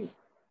me,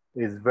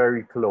 is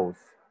very close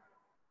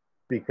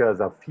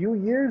because a few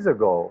years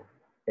ago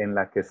in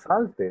La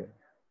Quesalte,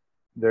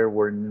 there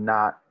were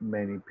not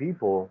many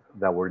people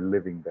that were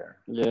living there,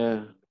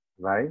 Yeah.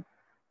 right?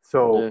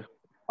 So Yeah.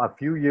 a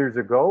few years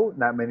ago,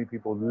 not many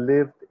people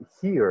lived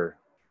here.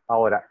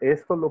 Ahora,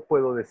 esto lo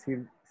puedo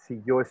decir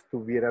si yo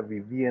estuviera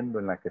viviendo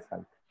en La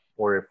Quesalte,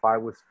 or if I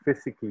was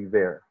physically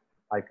there,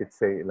 I could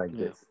say it like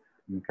this,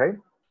 okay?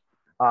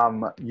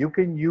 You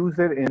can use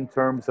it in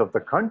terms of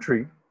the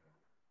country,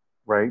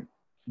 right?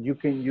 You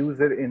can use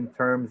it in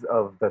terms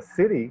of the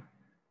city.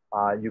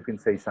 You can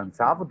say San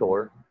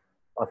Salvador.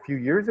 A few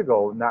years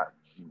ago,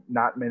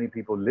 not many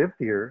people lived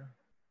here,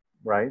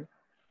 right?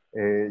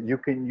 You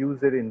can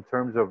use it in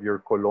terms of your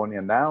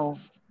colonia now.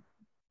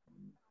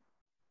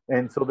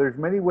 And so there's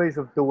many ways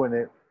of doing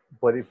it,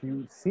 but if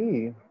you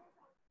see,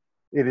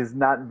 it is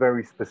not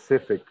very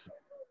specific.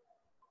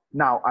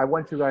 Now, I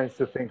want you guys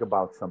to think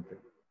about something.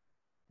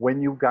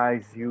 When you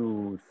guys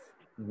use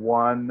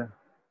one,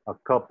 a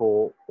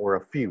couple, or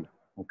a few,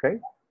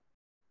 okay?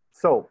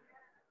 So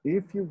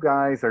if you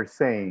guys are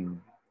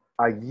saying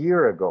a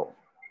year ago,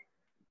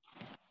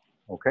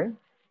 okay?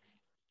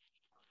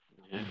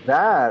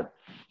 That,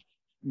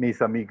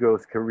 mis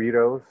amigos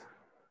queridos,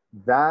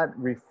 that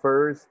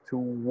refers to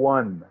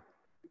one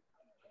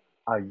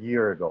a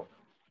year ago.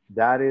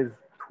 That is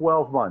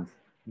 12 months,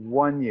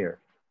 1 year.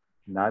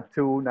 Not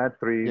 2, not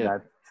 3, Yeah.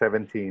 not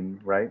 17,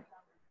 right?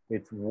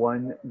 It's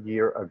 1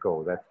 year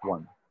ago. That's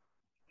one.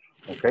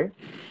 Okay?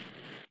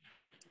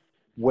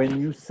 When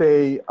you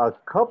say a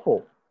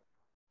couple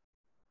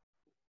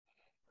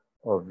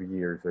of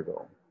years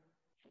ago,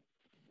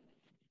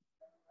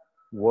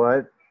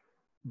 what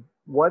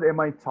am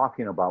I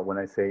talking about when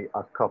I say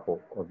a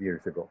couple of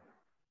years ago?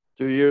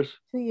 2 years.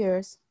 2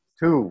 years.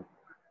 2.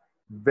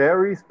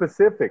 Very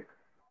specific.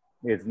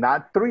 It's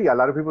not 3. A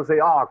lot of people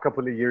say, "Oh, a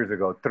couple of years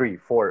ago, 3,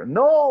 4."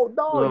 No,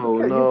 No.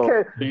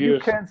 2 you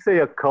years. can't say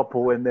a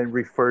couple and then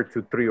refer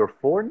to 3 or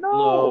 4.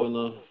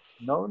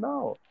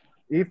 No.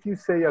 If you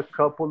say a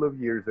couple of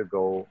years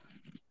ago,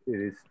 it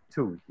is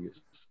 2 years.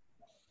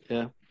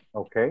 Yeah.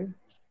 Okay?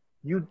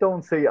 You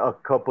don't say a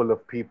couple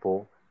of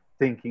people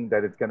thinking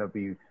that it's going to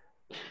be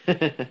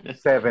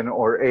 7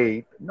 or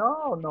 8.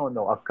 No.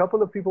 A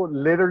couple of people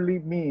literally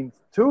means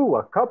 2,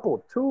 a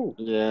couple, 2.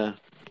 Yeah.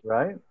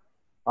 Right?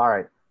 All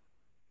right.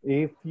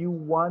 If you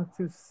want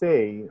to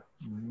say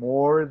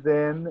more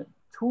than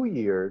 2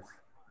 years,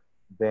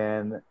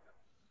 then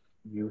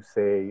you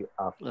say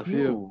a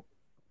few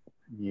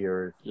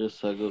years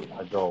Just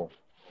ago.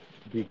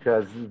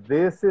 Because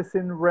this is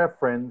in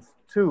reference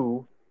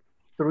to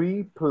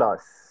 3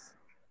 plus.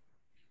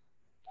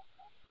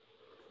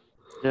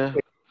 Yeah.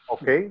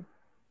 Okay?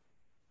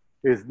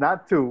 It's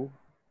not 2,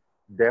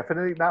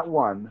 definitely not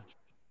 1.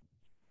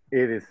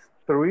 It is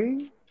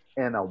 3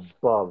 and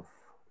above.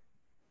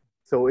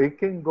 So it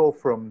can go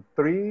from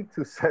 3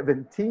 to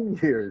 17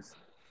 years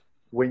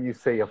when you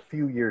say a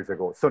few years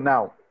ago. So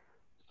now,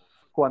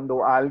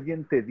 cuando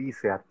alguien te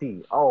dice a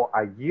ti, "Oh,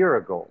 a year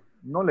ago,"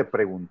 no le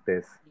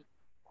preguntes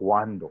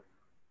cuándo.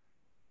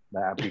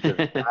 Because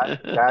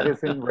that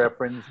is in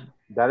reference,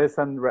 that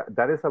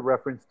is a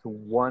reference to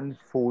 1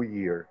 full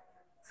year.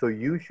 So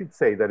you should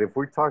say that if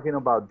we're talking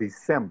about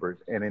December,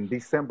 and in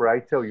December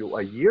I tell you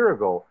a year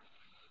ago,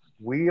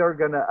 we are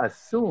gonna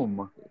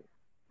assume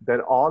that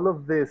all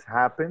of this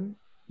happened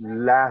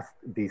last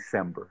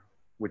December,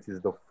 which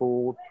is the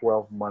full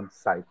 12-month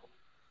cycle,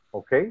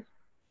 okay?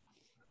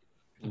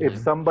 If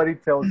somebody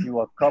tells you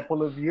a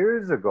couple of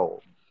years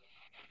ago,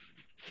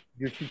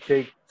 you should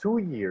take 2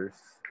 years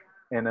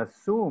and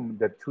assume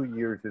that 2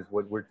 years is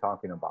what we're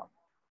talking about.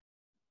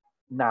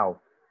 Now,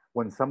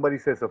 when somebody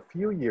says a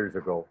few years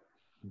ago,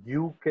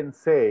 you can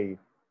say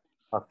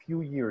a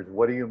few years.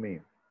 What do you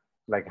mean?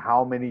 Like,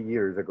 how many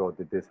years ago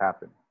did this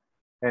happen?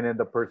 And then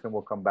the person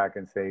will come back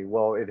and say,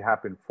 well, it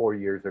happened 4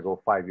 years ago,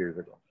 5 years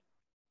ago.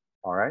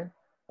 All right?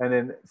 And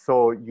then,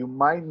 so you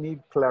might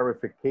need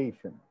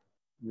clarification.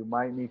 You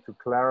might need to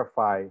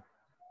clarify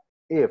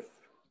if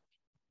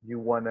you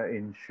want to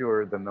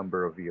ensure the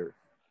number of years.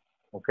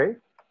 Okay?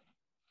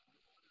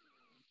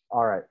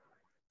 All right.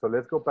 So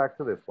let's go back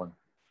to this one.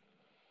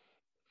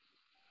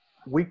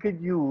 We could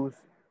use,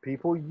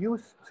 people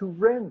used to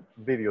rent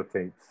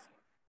videotapes.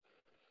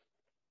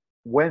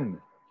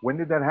 When? When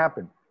did that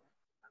happen?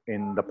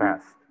 In the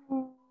past.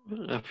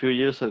 A few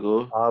years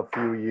ago. A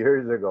few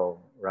years ago.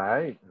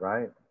 Right,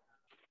 right.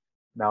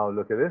 Now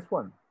look at this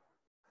one.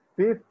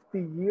 50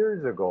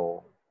 years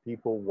ago,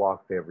 people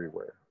walked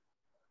everywhere.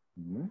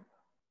 Hmm?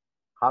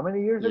 How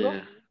many years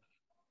ago?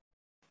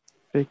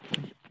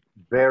 50.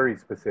 Very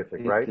specific,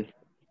 50. right?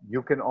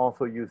 You can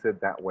also use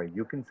it that way.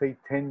 You can say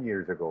 10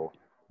 years ago.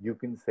 You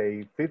can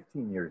say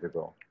 15 years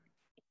ago.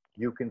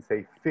 You can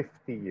say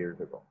 50 years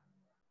ago.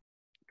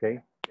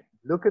 Okay?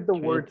 Look at the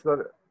words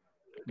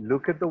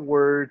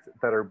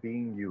that are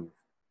being used.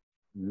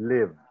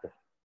 Lived,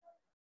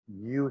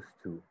 used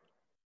to,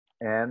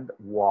 and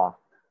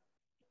walked.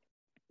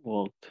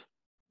 Walked.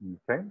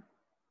 Okay?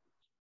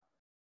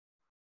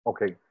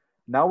 Okay.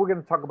 Now we're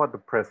going to talk about the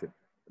present,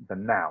 the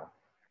now.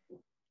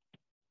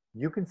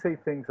 You can say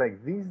things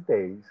like, these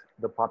days,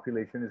 the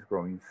population is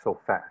growing so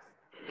fast,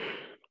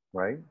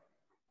 right?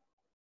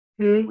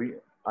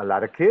 A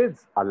lot of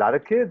kids,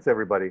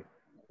 everybody.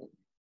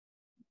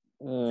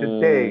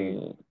 Today,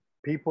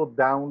 people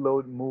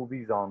download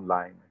movies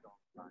online.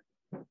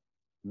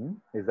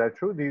 Is that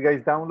true? Do you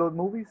guys download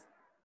movies?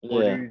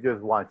 Or do you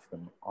just watch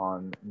them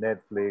on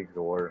Netflix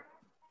or,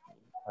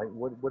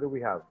 what do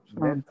we have?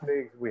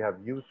 Netflix, we have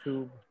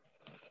YouTube.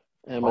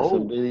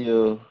 Amazon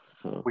Video.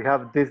 We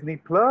have Disney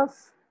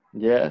Plus.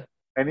 Yeah.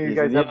 Any of you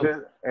guys have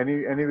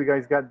any of you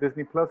guys got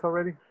Disney Plus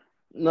already?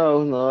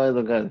 No, I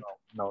don't got it.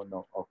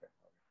 No. Okay.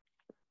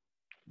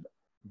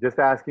 Just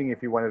asking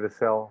if you wanted to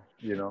sell,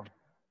 you know.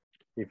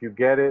 If you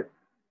get it,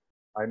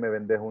 ahí me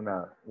vendes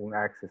un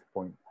access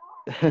point.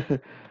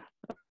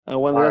 I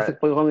want the access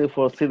point only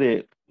for see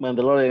the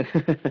Mandalorian.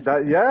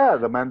 Yeah,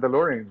 the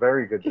Mandalorian.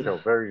 Very good show.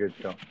 Very good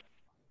show.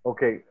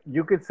 Okay,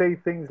 you could say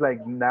things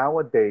like,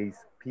 nowadays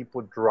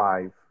people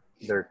drive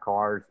their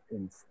cars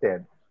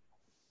instead.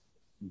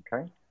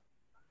 Okay,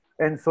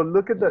 and so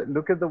look at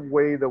the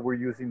way that we're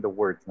using the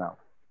words now.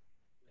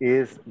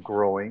 Is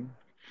growing,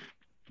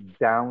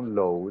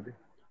 download,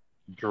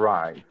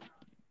 drive.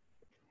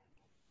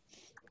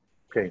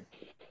 Okay,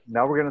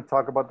 now we're going to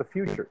talk about the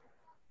future.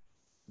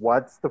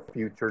 What's the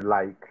future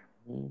like?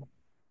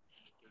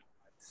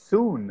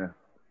 Soon.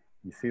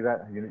 You see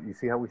that? You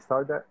see how we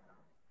start that?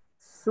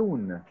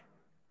 Soon,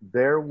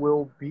 there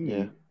will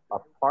be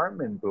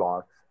apartment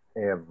blocks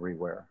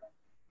everywhere.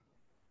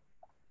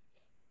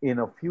 In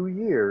a few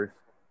years,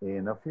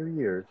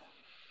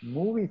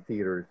 movie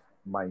theaters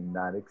might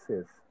not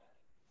exist.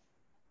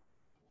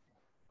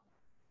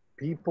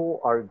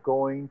 People are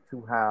going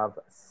to have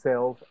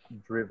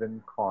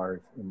self-driven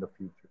cars in the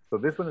future. So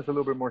this one is a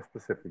little bit more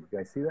specific. You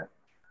guys see that?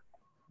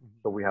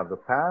 So we have the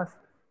past,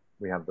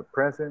 we have the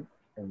present,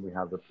 and we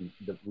have the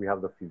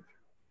future.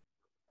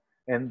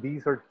 And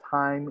these are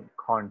time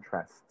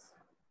contrasts.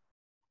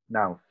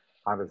 Now,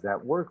 how does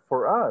that work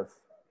for us?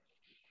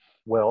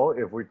 Well,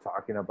 if we're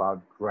talking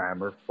about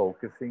grammar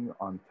focusing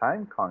on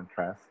time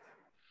contrast,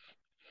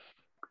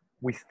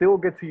 we still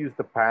get to use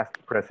the past,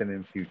 present,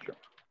 and future,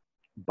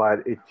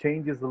 but it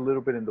changes a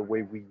little bit in the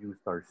way we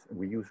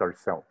use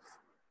ourselves.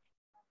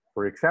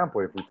 For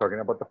example, if we're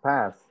talking about the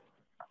past,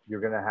 you're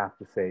gonna have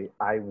to say,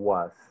 I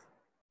was.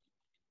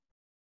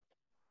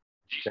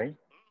 Okay?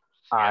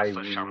 I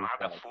was.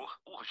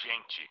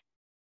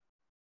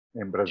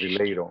 En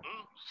brasileiro.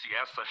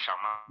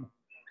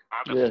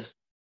 Yeah.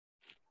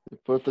 The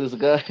Portuguese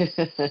guy.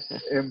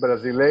 En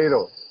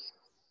brasileiro.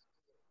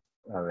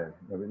 A ver,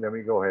 let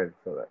me go ahead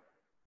so that.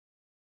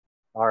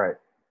 All right.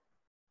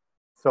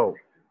 So,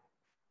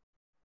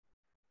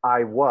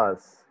 I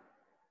was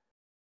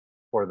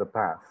for the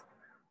past.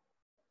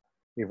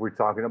 If we're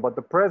talking about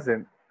the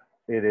present,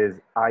 it is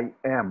I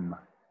am.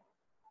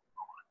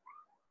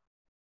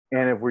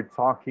 And if we're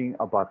talking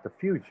about the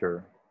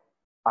future,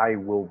 I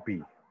will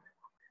be.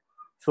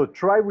 So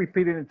try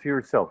repeating it to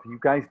yourself. You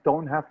guys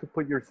don't have to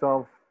put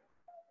yourself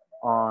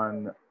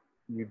on,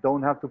 you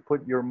don't have to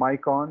put your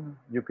mic on.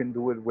 You can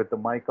do it with the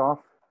mic off.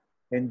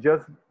 And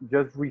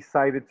just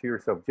recite it to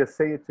yourself. Just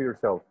say it to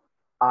yourself.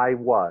 I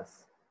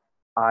was,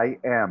 I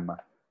am,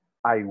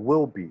 I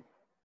will be.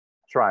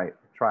 Try it.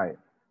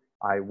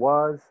 I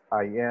was,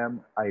 I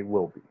am, I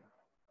will be.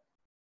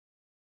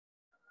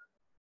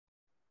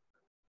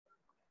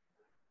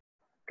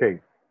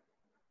 Okay.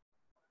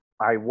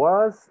 I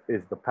was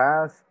is the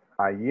past,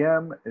 I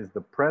am is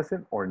the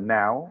present or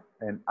now,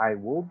 and I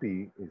will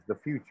be is the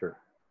future.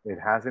 It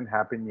hasn't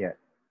happened yet.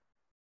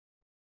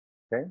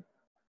 Okay?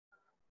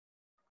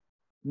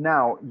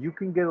 Now, you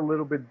can get a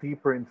little bit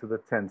deeper into the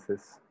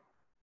tenses.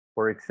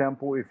 For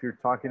example, if you're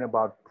talking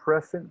about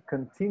present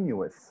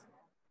continuous,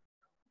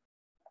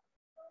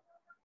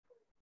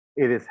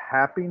 it is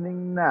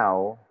happening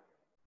now,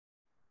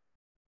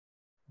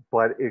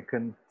 but it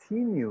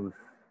continues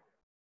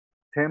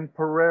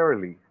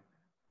temporarily.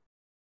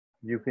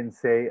 You can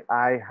say,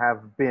 I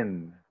have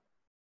been.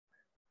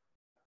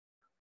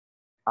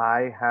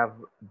 I have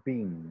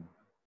been.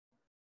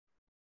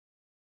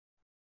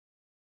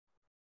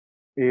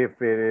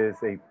 If it is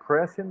a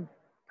present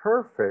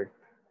perfect,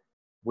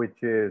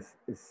 which is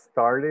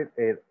started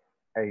at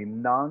a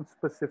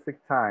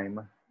non-specific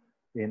time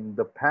in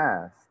the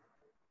past,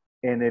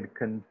 and it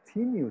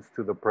continues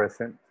to the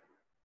present,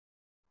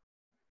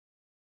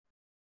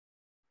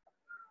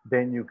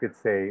 then you could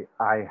say,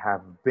 I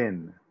have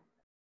been.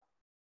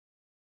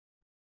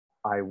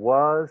 I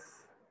was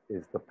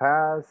is the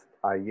past,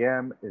 I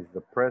am is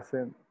the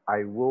present,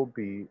 I will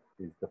be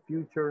is the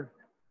future,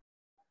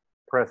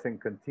 present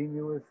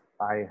continuous,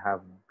 I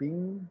have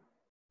been,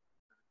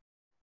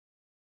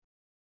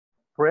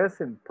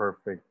 present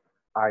perfect,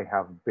 I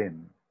have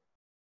been.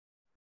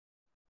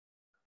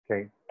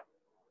 Okay.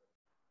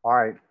 All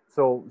right.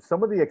 So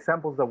some of the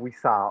examples that we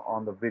saw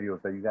on the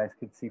videos that you guys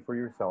could see for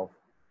yourself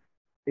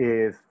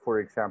is, for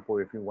example,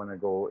 if you want to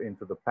go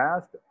into the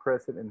past,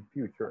 present, and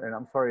future. And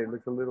I'm sorry, it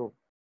looks a little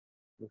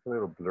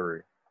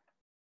blurry.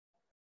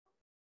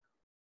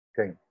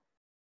 Okay.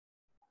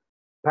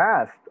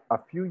 Past, a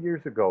few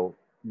years ago,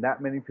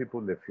 not many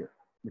people live here,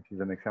 which is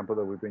an example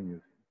that we've been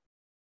using.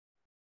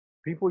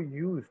 People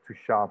used to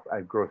shop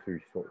at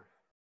grocery stores.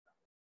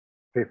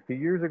 50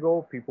 years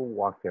ago, people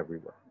walked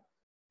everywhere.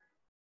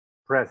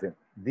 Present,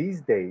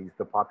 these days,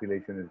 the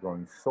population is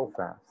growing so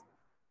fast.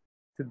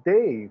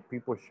 Today,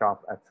 people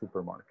shop at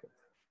supermarkets.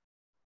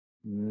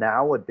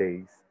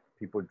 Nowadays,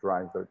 people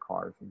drive their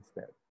cars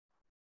instead.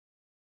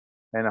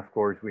 And of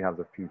course, we have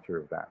the future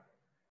of that.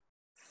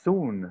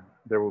 Soon,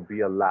 there will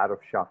be a lot of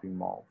shopping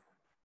malls.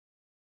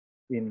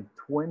 In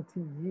 20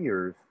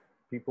 years,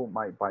 people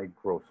might buy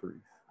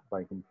groceries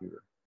by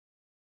computer.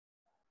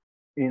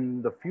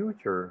 In the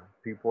future,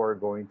 people are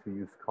going to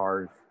use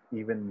cars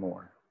even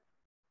more.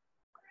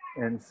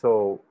 And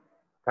so,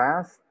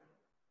 past,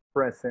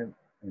 present,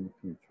 and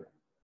future.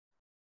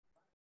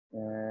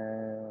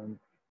 And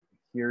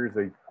here's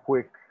a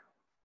quick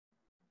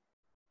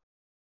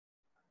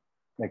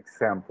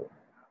example.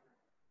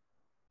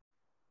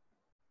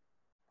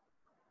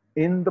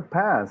 In the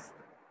past,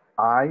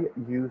 I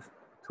used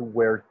to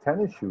wear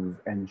tennis shoes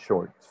and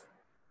shorts.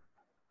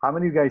 How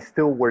many of you guys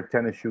still wear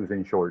tennis shoes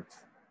and shorts?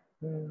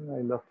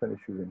 I love tennis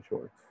shoes and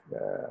shorts. Yeah,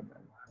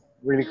 man.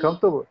 Really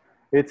comfortable.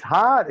 It's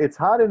hot. It's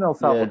hot in El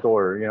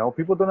Salvador. Yeah. You know,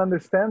 people don't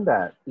understand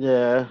that.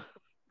 Yeah.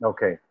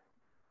 Okay.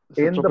 It's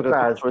in the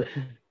past,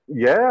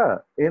 yeah,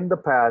 in the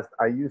past,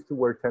 I used to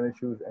wear tennis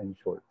shoes and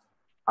shorts.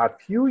 A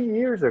few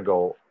years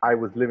ago, I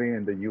was living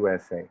in the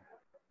USA.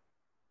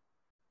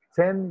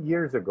 10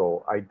 years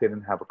ago, I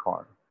didn't have a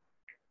car.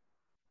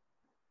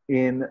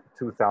 In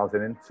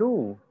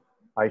 2002,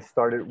 I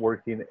started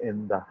working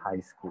in the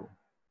high school.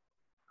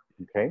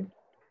 Okay?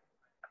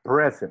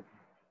 Present.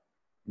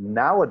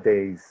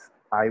 Nowadays,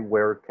 I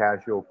wear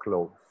casual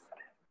clothes.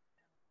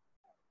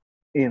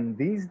 In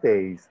these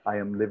days, I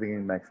am living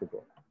in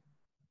Mexico.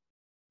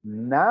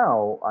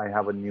 Now I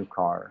have a new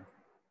car.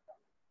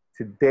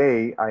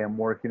 Today, I am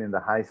working in the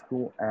high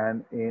school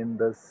and in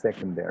the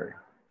secondary.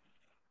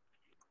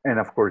 And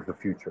of course, the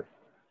future.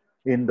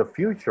 In the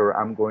future,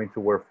 I'm going to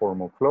wear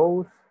formal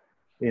clothes.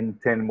 In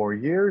 10 more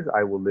years,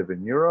 I will live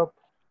in Europe.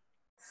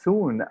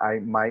 Soon, I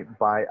might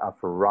buy a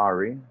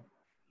Ferrari,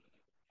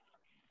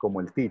 como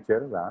el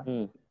teacher,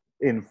 ¿verdad?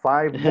 In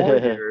 5 more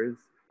years,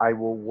 I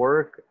will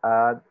work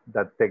at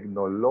the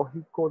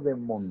Tecnológico de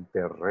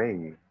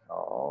Monterrey.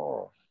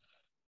 Oh,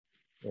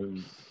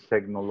 el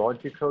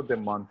Tecnológico de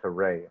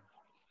Monterrey.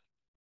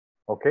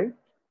 Okay?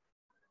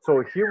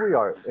 So here we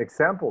are,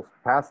 examples,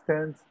 past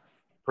tense,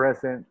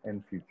 present,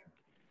 and future.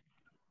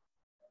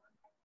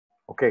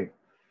 Okay.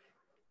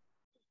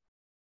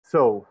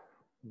 So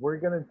we're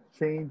gonna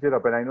change it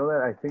up. And I know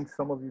that I think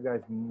some of you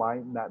guys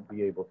might not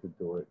be able to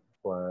do it,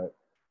 but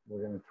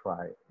we're gonna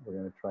try it. We're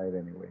gonna try it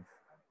anyways.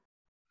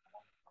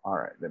 All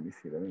right, let me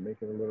see. Let me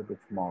make it a little bit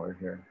smaller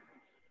here.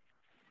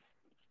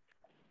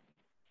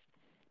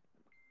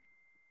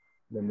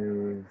 Let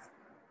me,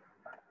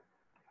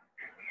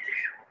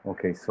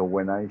 okay, so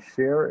when I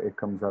share, it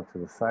comes out to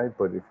the side,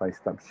 but if I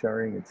stop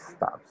sharing, it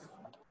stops.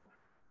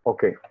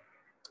 Okay,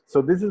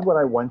 so this is what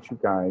I want you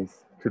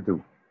guys to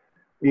do.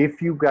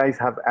 If you guys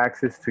have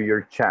access to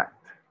your chat,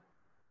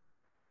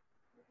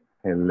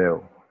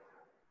 hello,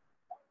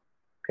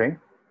 okay?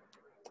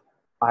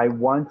 I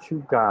want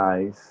you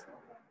guys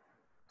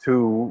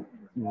to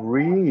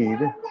read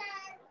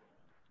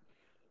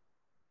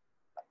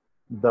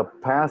the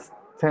past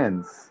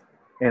tense,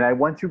 and I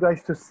want you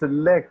guys to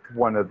select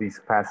one of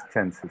these past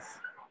tenses.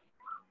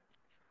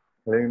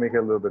 Let me make it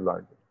a little bit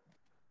larger.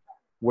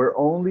 We're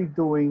only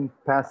doing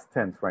past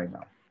tense right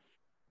now.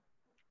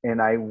 And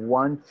I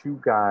want you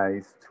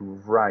guys to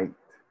write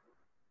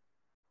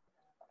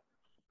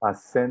a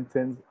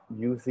sentence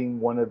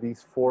using one of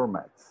these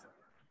formats.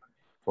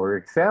 For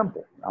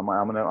example, I'm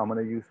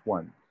gonna use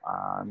one.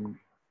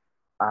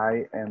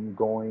 I am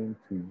going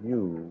to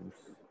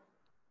use,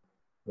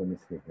 let me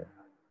see here.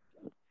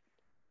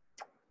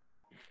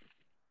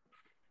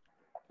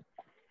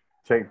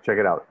 Check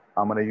it out.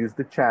 I'm gonna use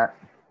the chat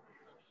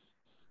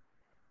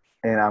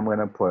and I'm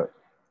gonna put,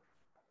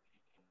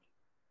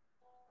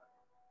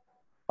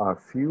 a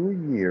few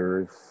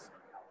years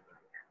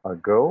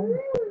ago,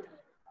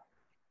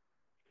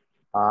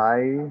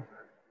 I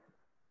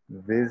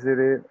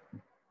visited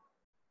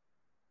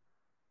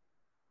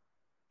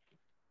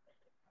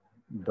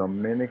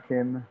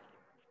Dominican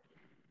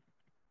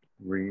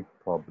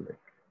Republic.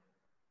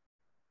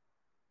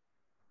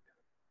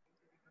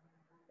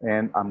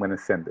 And I'm going to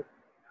send it.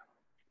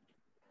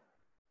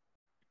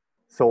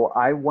 So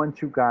I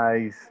want you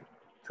guys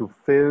to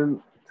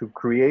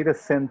create a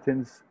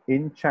sentence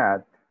in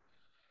chat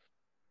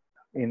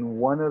in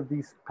one of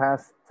these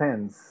past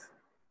tense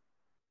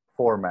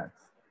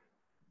formats.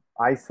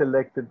 I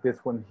selected this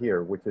one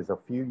here, which is a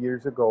few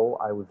years ago.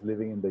 I was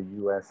living in the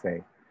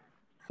USA.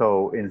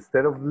 So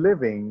instead of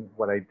living,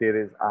 what I did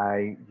is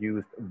I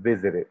used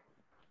visited.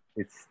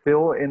 It's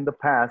still in the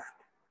past.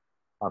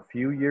 A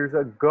few years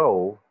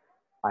ago,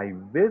 I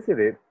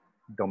visited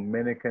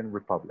Dominican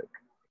Republic.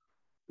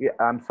 Yeah,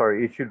 I'm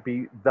sorry, it should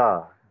be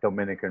the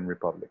Dominican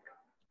Republic.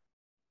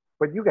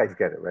 But you guys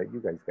get it, right?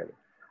 You guys get it.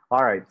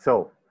 All right,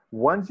 so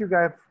once you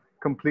guys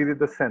completed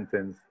the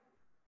sentence,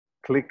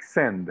 click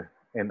send,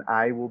 and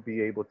I will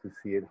be able to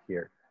see it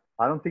here.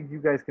 I don't think you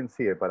guys can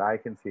see it, but I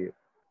can see it.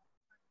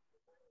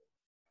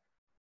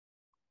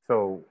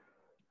 So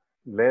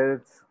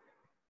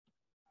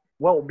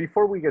well,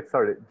 before we get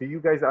started, do you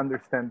guys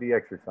understand the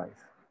exercise?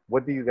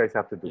 What do you guys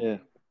have to do? Yeah.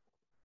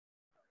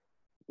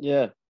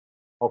 Yeah.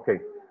 Okay.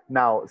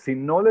 Now, si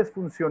no les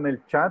funciona el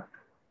chat,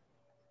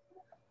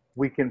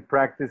 we can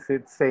practice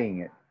it saying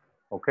it.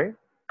 Okay?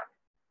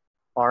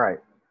 All right.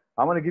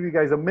 I'm going to give you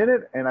guys a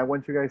minute, and I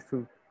want you guys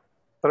to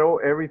throw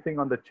everything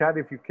on the chat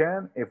if you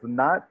can. If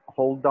not,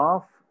 hold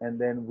off, and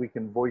then we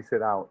can voice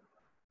it out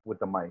with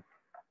the mic.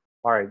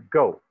 All right,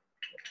 go.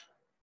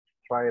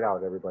 Try it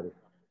out, everybody.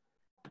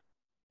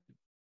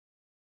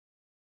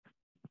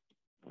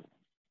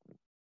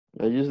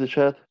 I use the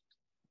chat.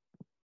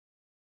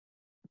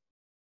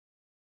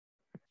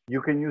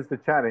 You can use the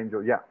chat,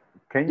 Angel. Yeah.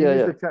 Can you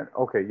use the chat?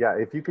 Okay, yeah.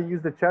 If you can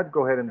use the chat,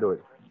 go ahead and do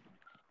it.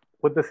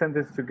 Put the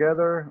sentence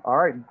together. All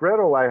right,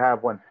 Gretel, I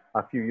have one.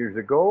 A few years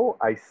ago,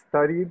 I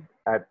studied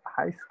at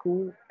high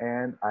school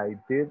and I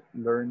did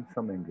learn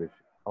some English.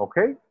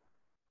 Okay.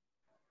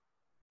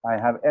 I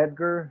have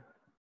Edgar.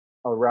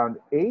 Around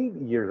 8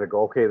 years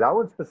ago. Okay, that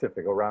one's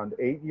specific. Around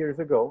 8 years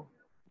ago,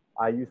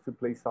 I used to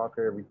play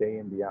soccer every day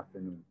in the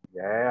afternoon.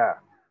 Yeah.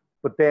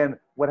 But then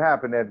what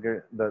happened,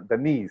 Edgar? The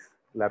knees,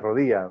 la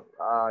rodilla.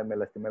 Ay, me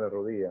lastimé la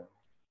rodilla.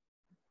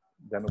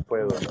 Ya no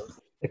puedo. ¿No?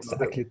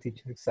 Exactly,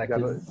 teacher,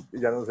 exactly.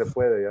 Ya no se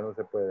puede, ya no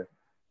se puede.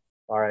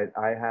 All right,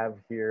 I have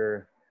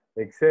here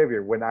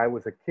Xavier. When I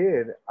was a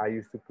kid, I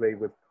used to play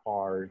with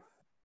cars.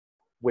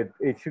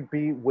 It should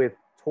be with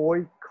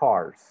toy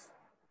cars.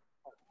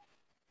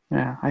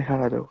 Yeah, I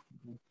have it.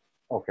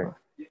 Okay.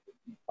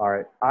 All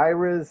right.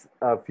 Iris,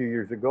 a few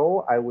years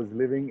ago, I was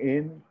living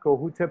in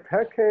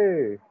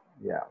Cojutepeque.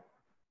 Yeah.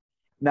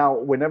 Now,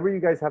 whenever you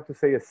guys have to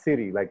say a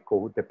city like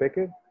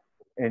Cojutepeque,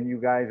 and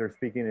you guys are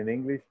speaking in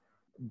English,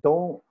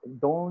 don't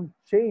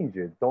change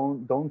it.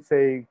 Don't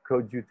say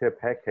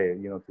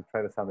Cojutepeque, to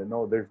try to sound it.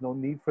 No, there's no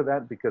need for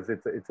that because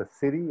it's a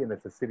city and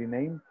it's a city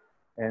name.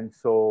 And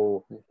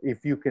so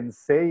if you can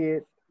say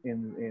it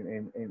in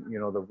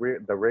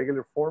the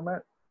regular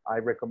format, I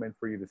recommend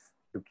for you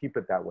to keep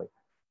it that way.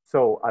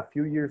 So a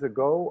few years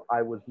ago,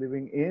 I was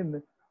living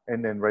in,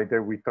 and then right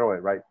there we throw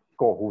it, right?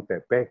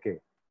 Cojutepeque.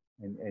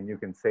 And you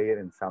can say it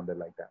and sound it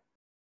like that.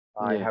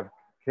 Yeah. I have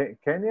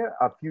Kenya.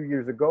 A few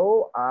years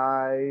ago,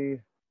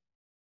 I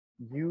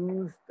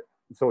used,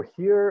 so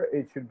here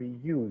it should be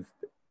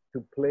used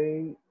to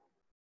play.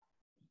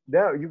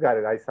 There, you got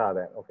it. I saw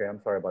that. Okay,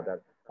 I'm sorry about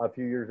that. A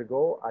few years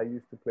ago, I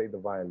used to play the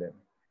violin.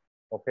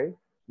 Okay.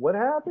 What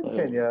happened,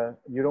 Kenya?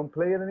 You don't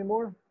play it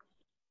anymore?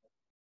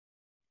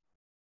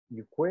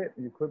 You quit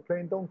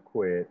playing? Don't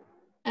quit.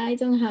 I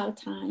don't have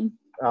time.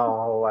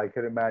 Oh, I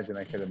could imagine.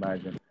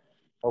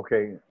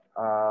 Okay,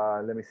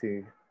 let me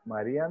see.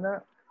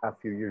 Mariana, a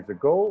few years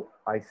ago,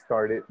 I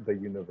started the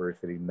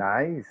university.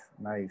 Nice.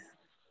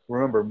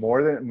 Remember,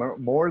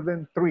 more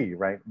than three,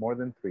 right? More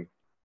than three.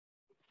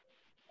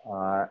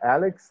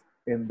 Alex,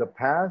 in the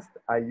past,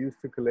 I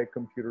used to collect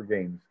computer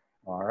games.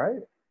 All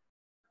right.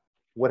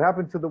 What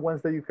happened to the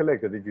ones that you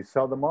collected? Did you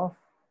sell them off?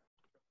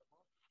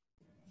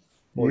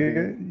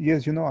 Yeah,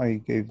 yes, I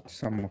gave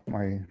some of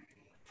my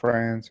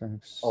friends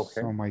and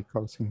some of my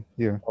cousins.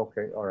 Yeah.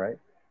 Okay, all right.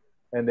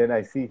 And then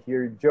I see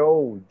here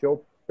Joe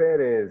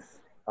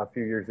Perez. A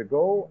few years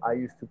ago, I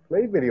used to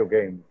play video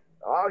games.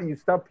 Oh, you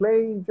stopped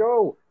playing,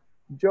 Joe.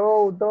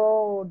 Joe,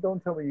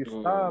 don't tell me you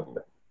stopped.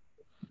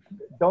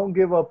 Don't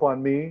give up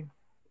on me.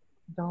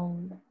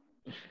 Don't.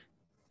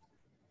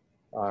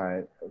 All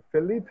right.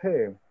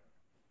 Felipe,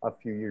 a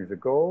few years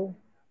ago,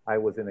 I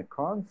was in a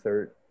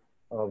concert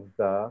of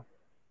the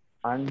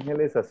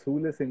Ángeles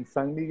Azules in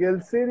San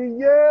Miguel City.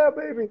 Yeah,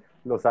 baby.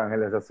 Los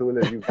Ángeles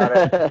Azules, you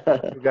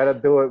gotta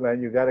do it,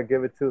 man. You gotta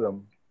give it to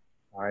them.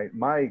 All right,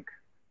 Mike,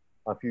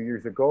 a few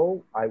years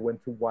ago, I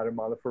went to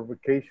Guatemala for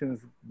vacations.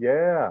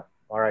 Yeah.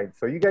 All right,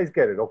 so you guys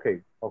get it.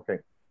 Okay.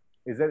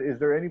 Is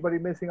there anybody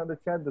missing on the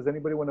chat? Does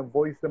anybody want to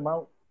voice them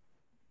out?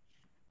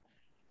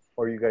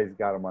 Or you guys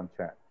got them on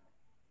chat?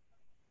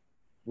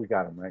 We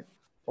got them, right?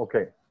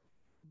 Okay.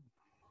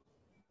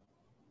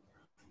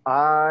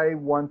 I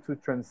want to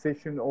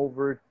transition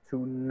over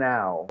to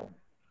now.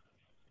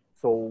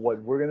 So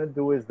what we're going to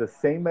do is the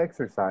same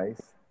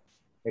exercise,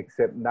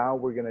 except now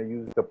we're going to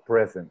use the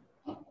present.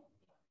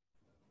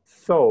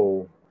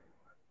 So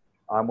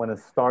I'm going to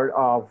start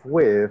off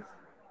with,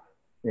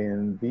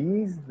 in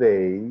these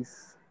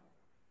days,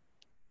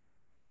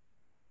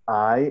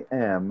 I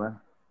am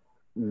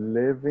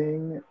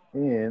living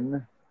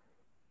in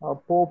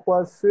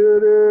Apopa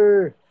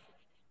City.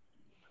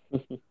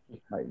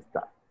 Ahí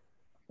está.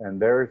 And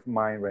there's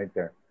mine right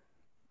there.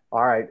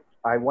 All right.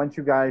 I want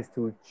you guys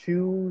to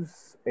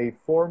choose a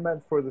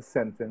format for the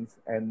sentence,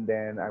 and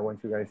then I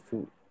want you guys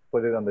to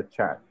put it on the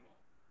chat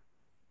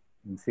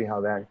and see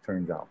how that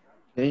turns out.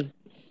 Okay.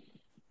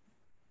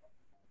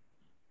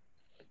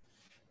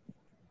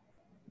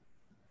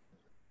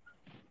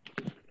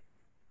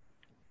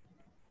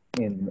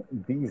 In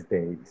these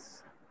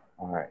days.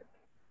 All right.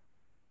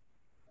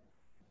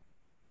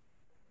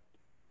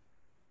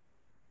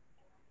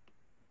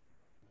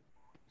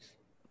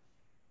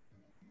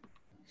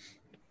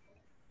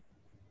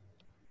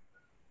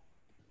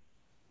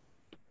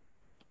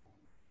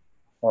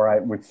 All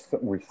right,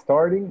 we're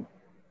starting.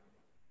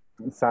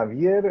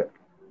 Xavier,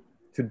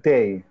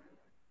 today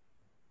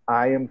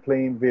I am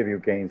playing video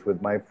games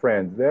with my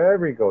friends. There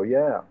we go.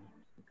 Yeah,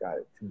 got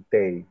it.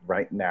 Today,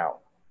 right now,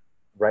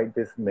 right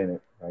this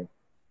minute, right?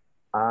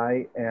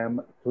 I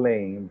am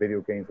playing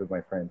video games with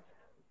my friends.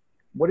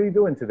 What are you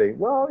doing today?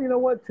 Well, you know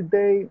what?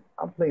 Today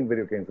I'm playing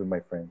video games with my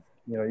friends.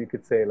 You know, you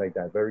could say it like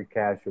that, very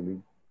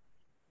casually.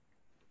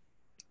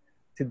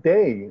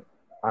 Today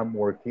I'm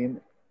working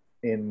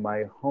in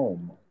my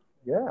home.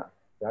 Yeah,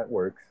 that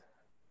works.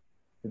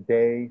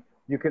 Today,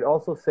 you could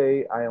also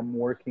say I am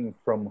working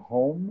from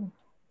home.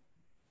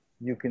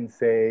 You can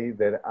say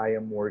that I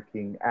am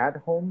working at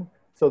home.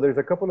 So there's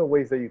a couple of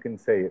ways that you can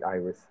say it,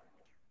 Iris.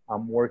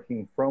 I'm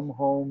working from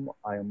home,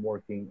 I am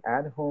working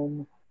at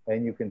home,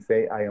 and you can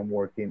say I am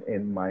working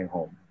in my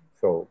home.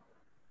 So,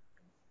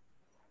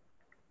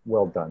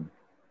 well done.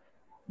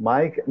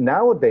 Mike,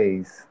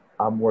 nowadays,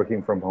 I'm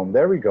working from home.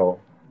 There we go.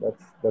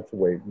 That's a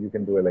way you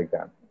can do it like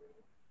that.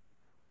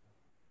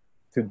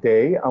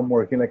 Today, I'm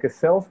working like a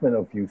salesman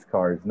of used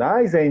cars.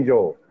 Nice,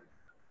 Angel.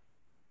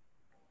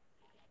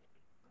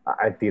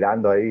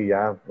 Tirando ahí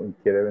ya,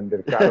 quiere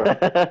vender carros.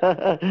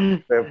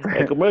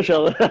 A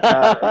commercial.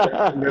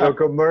 Pero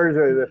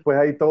commercial, después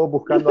ahí todos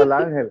buscando al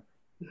ángel.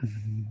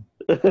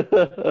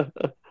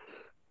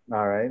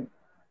 All right.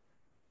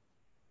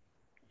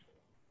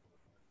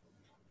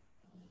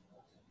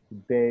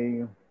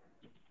 Today.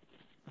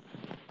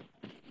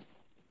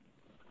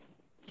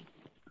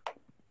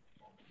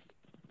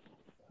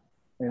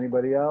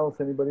 Anybody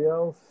else? Anybody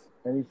else?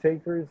 Any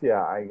takers?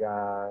 Yeah, I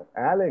got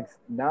Alex.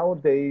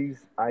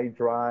 Nowadays, I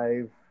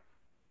drive.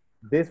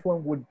 This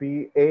one would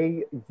be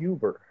a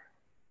Uber.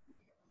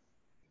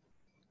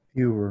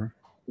 Uber.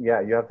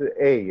 Yeah, you have to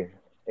a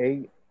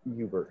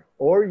Uber.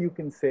 Or you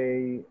can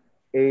say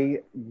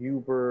a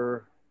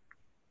Uber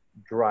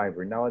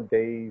driver.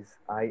 Nowadays,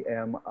 I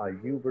am a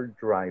Uber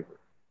driver.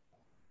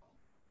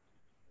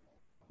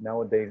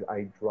 Nowadays,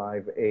 I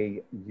drive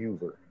a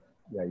Uber.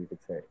 Yeah, you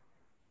could say.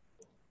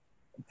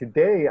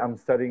 Today, I'm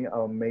studying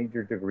a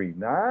major degree.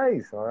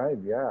 Nice. All right.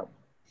 Yeah.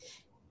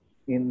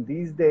 In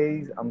these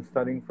days, I'm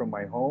studying from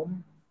my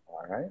home.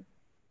 All right.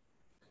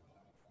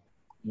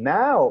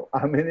 Now,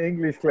 I'm in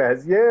English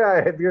class.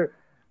 Yeah.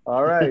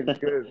 All right.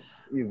 Good.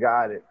 You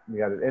got it. You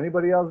got it.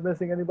 Anybody else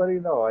missing anybody?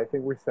 No, I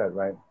think we're set,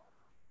 right?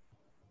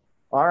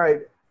 All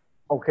right.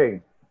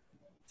 Okay.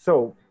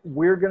 So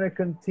we're going to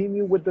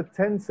continue with the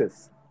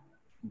tenses.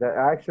 That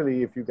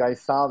actually, if you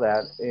guys saw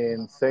that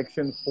in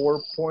section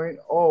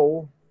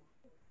 4.0,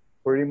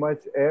 pretty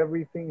much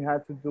everything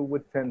had to do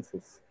with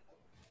tenses.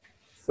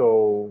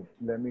 So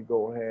let me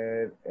go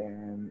ahead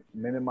and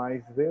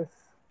minimize this.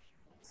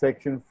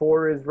 Section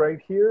 4 is right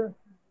here.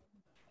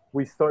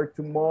 We start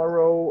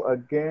tomorrow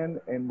again,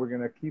 and we're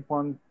going to keep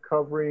on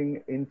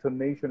covering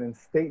intonation and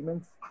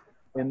statements.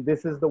 And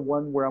this is the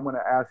one where I'm going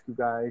to ask you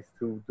guys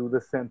to do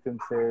the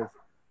sentences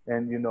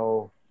and, you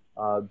know,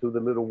 do the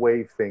little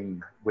wave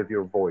thing with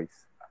your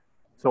voice.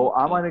 So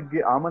I'm going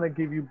to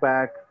give you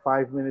back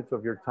 5 minutes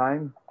of your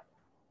time.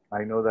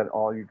 I know that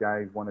all you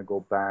guys want to go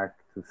back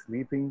to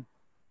sleeping.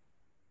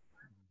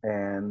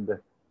 And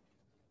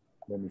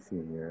let me see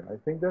here. I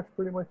think that's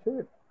pretty much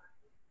it.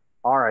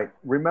 All right.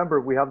 Remember,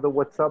 we have the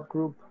WhatsApp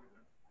group.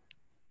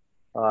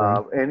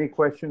 Any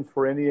questions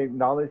for any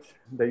knowledge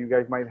that you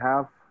guys might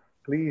have,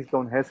 please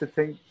don't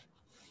hesitate.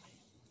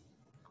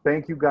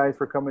 Thank you guys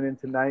for coming in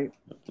tonight.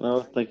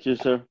 No, thank you,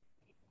 sir.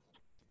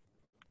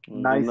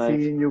 Nice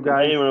seeing you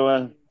guys. Hey,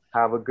 everyone.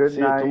 Have a good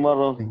night. See you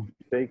tomorrow.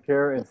 Take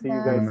care and see you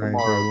guys Good night,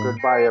 tomorrow. everyone.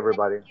 Goodbye,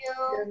 everybody.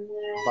 Thank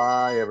you.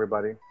 Bye,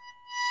 everybody.